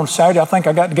to move them on a Saturday. I think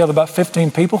I got together about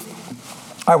 15 people.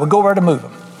 All right, we'll go over to move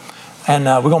them. And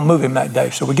we're going to move him that day.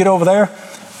 So we get over there,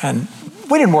 and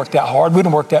we didn't work that hard. We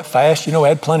didn't work that fast. You know, we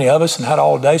had plenty of us and had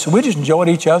all day. So we just enjoyed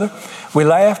each other. We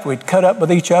laughed. We'd cut up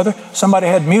with each other. Somebody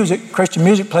had music, Christian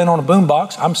music playing on a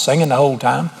boombox. I'm singing the whole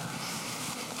time.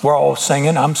 We're all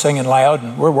singing. I'm singing loud,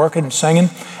 and we're working and singing.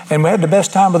 And we had the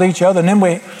best time with each other. And then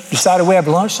we decided we had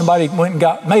lunch. Somebody went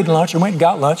and made lunch and went and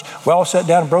got lunch. We all sat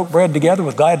down and broke bread together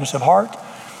with gladness of heart.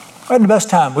 We had the best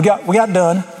time. We got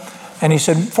done. And he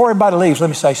said, before everybody leaves, let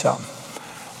me say something.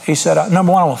 He said,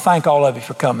 number one, I want to thank all of you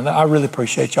for coming. I really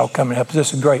appreciate y'all coming to help us.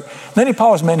 This is great. Then he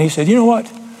paused a minute and he said, you know what?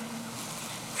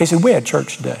 He said, we had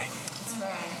church today.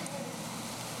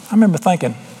 I remember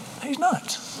thinking, he's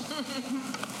nuts.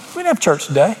 We didn't have church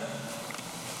today.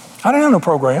 I didn't have no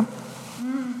program.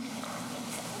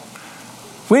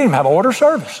 We didn't have order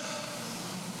service.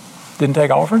 Didn't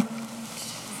take offering.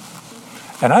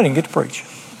 And I didn't get to preach.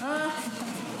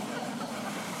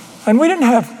 And we didn't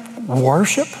have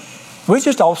worship. We was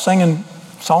just all singing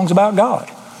songs about God.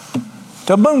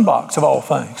 To a boombox of all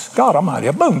things. God Almighty,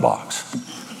 a boombox.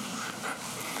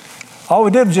 All we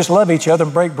did was just love each other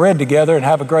and break bread together and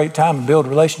have a great time and build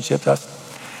relationships.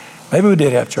 Maybe we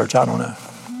did have church. I don't know.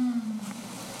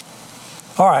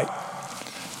 All right.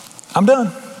 I'm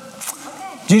done.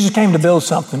 Jesus came to build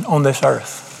something on this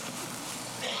earth.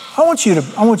 I want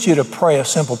you to pray a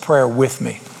simple prayer with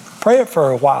me. Pray it for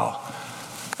a while.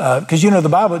 Because you know the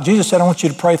Bible, Jesus said, I want you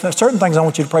to pray certain things I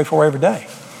want you to pray for every day.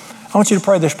 I want you to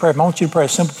pray this prayer. I want you to pray a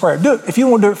simple prayer. Do it. If you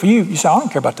want to do it for you, you say, I don't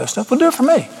care about that stuff. Well, do it for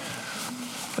me.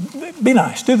 Be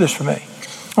nice. Do this for me.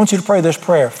 I want you to pray this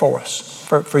prayer for us,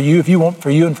 for you, if you want,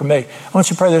 for you and for me. I want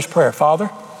you to pray this prayer.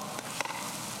 Father,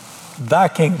 thy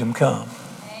kingdom come.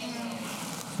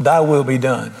 Thy will be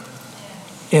done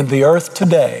in the earth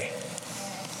today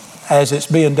as it's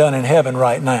being done in heaven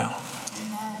right now.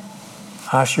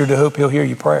 I sure do hope he'll hear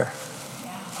your prayer.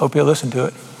 Hope he'll listen to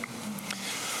it.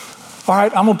 All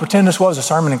right, I'm going to pretend this was a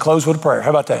sermon and close with a prayer.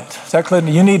 How about that? Is that clear?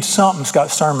 You need something that's got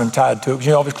sermon tied to it, because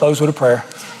you always close with a prayer.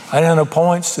 I didn't have no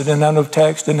points. I didn't have no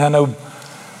text. Didn't have no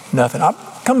nothing. I'll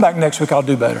come back next week. I'll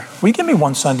do better. Will you give me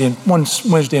one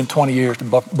Wednesday in 20 years to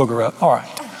booger up? All right.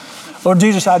 Lord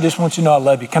Jesus, I just want you to know I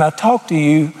love you. Can I talk to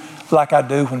you like I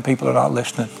do when people are not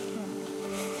listening?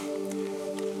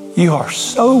 You are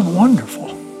so wonderful.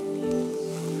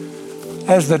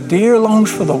 As the deer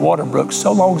longs for the water brook,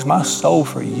 so longs my soul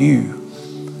for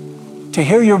you. To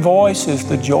hear your voice is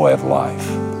the joy of life.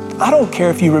 I don't care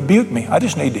if you rebuke me. I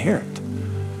just need to hear it.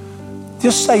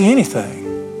 Just say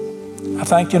anything. I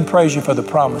thank you and praise you for the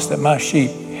promise that my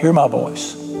sheep hear my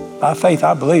voice. By faith,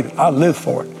 I believe it. I live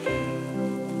for it.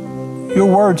 Your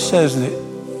word says that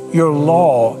your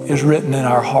law is written in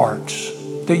our hearts,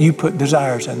 that you put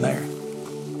desires in there.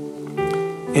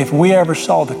 If we ever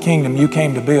saw the kingdom you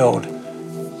came to build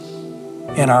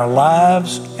in our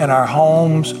lives, in our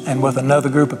homes, and with another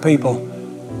group of people,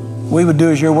 we would do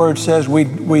as your word says.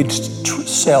 We'd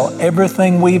sell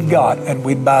everything we've got and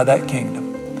we'd buy that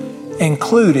kingdom,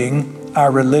 including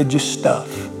our religious stuff.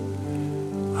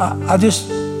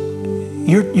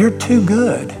 You're too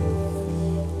good.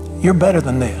 You're better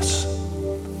than this.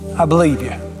 I believe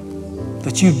you,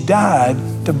 that you died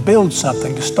to build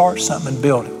something, to start something and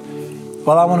build it.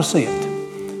 Well, I want to see it.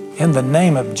 In the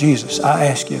name of Jesus, I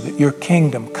ask you that your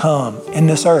kingdom come in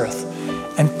this earth.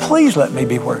 And please let me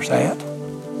be where it's at.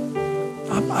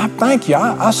 I thank you.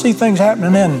 I see things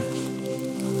happening in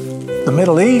the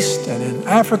Middle East and in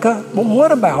Africa. But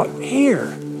what about here?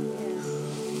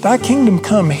 Thy kingdom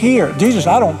come here. Jesus,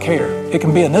 I don't care. It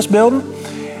can be in this building.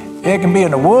 It can be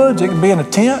in the woods. It can be in a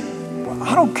tent.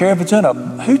 I don't care if it's in a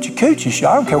hoochie coochie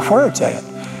shop. I don't care where it's at.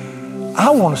 I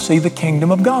want to see the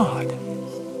kingdom of God.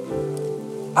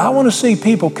 I want to see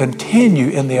people continue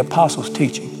in the apostles'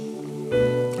 teaching.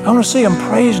 I want to see them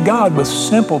praise God with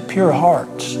simple, pure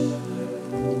hearts.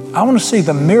 I want to see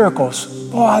the miracles.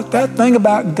 Boy, that thing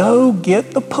about go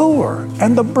get the poor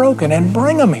and the broken and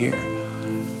bring them here.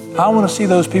 I want to see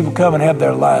those people come and have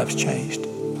their lives changed.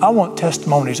 I want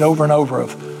testimonies over and over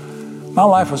of, my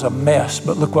life was a mess,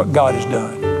 but look what God has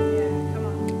done.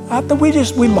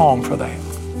 We long for that.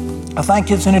 I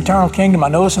think it's an eternal kingdom. I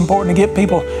know it's important to get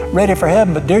people ready for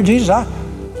heaven, but dear Jesus,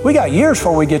 we got years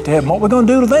before we get to heaven. What are we going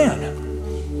to do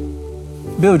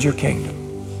then? Build your kingdom.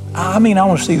 I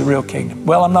want to see the real kingdom.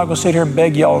 Well, I'm not going to sit here and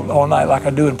beg y'all all night like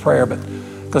I do in prayer, but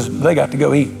because they got to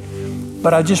go eat.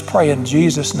 But I just pray in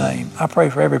Jesus' name. I pray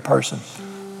for every person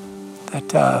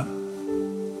that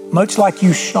much like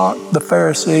you shocked the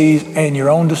Pharisees and your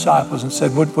own disciples and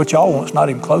said, what y'all want is not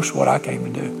even close to what I came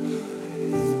to do.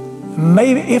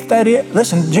 Maybe if that is,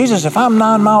 listen, Jesus, if I'm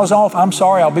 9 miles off, I'm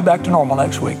sorry, I'll be back to normal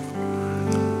next week.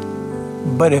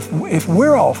 But if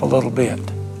we're off a little bit,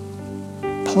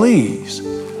 please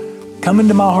come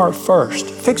into my heart first.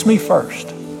 Fix me first.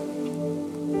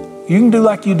 You can do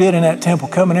like you did in that temple.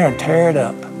 Come in there and tear it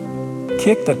up.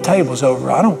 Kick the tables over.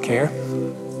 I don't care.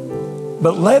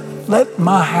 But let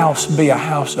my house be a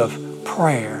house of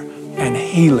prayer and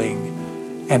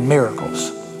healing and miracles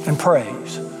and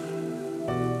praise.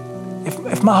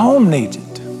 If my home needs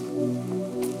it,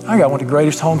 I got one of the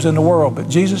greatest homes in the world, but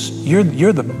Jesus, you're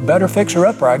the better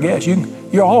fixer-upper, I guess.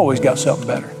 You always got something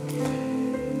better.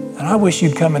 And I wish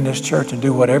you'd come in this church and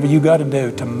do whatever you got to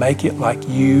do to make it like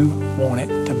you want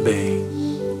it to be.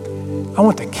 I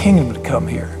want the kingdom to come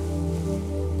here.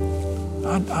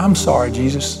 I'm sorry,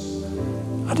 Jesus.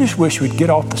 I just wish we'd get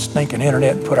off the stinking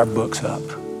internet and put our books up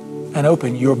and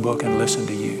open your book and listen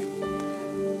to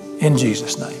you. In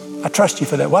Jesus' name. I trust you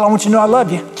for that. Well, I want you to know I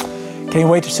love you. Can't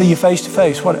wait to see you face to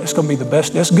face. It's going to be the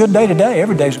best. It's a good day today.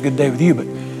 Every day's a good day with you,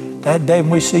 but that day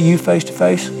when we see you face to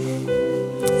face,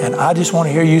 and I just want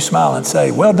to hear you smile and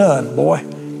say, well done, boy.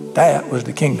 That was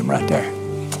the kingdom right there.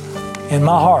 In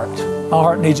my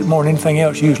heart needs it more than anything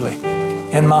else usually.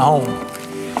 In my home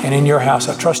and in your house.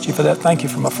 I trust you for that. Thank you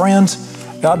for my friends.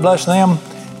 God bless them.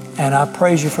 And I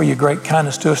praise you for your great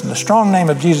kindness to us. In the strong name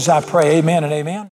of Jesus, I pray, amen and amen.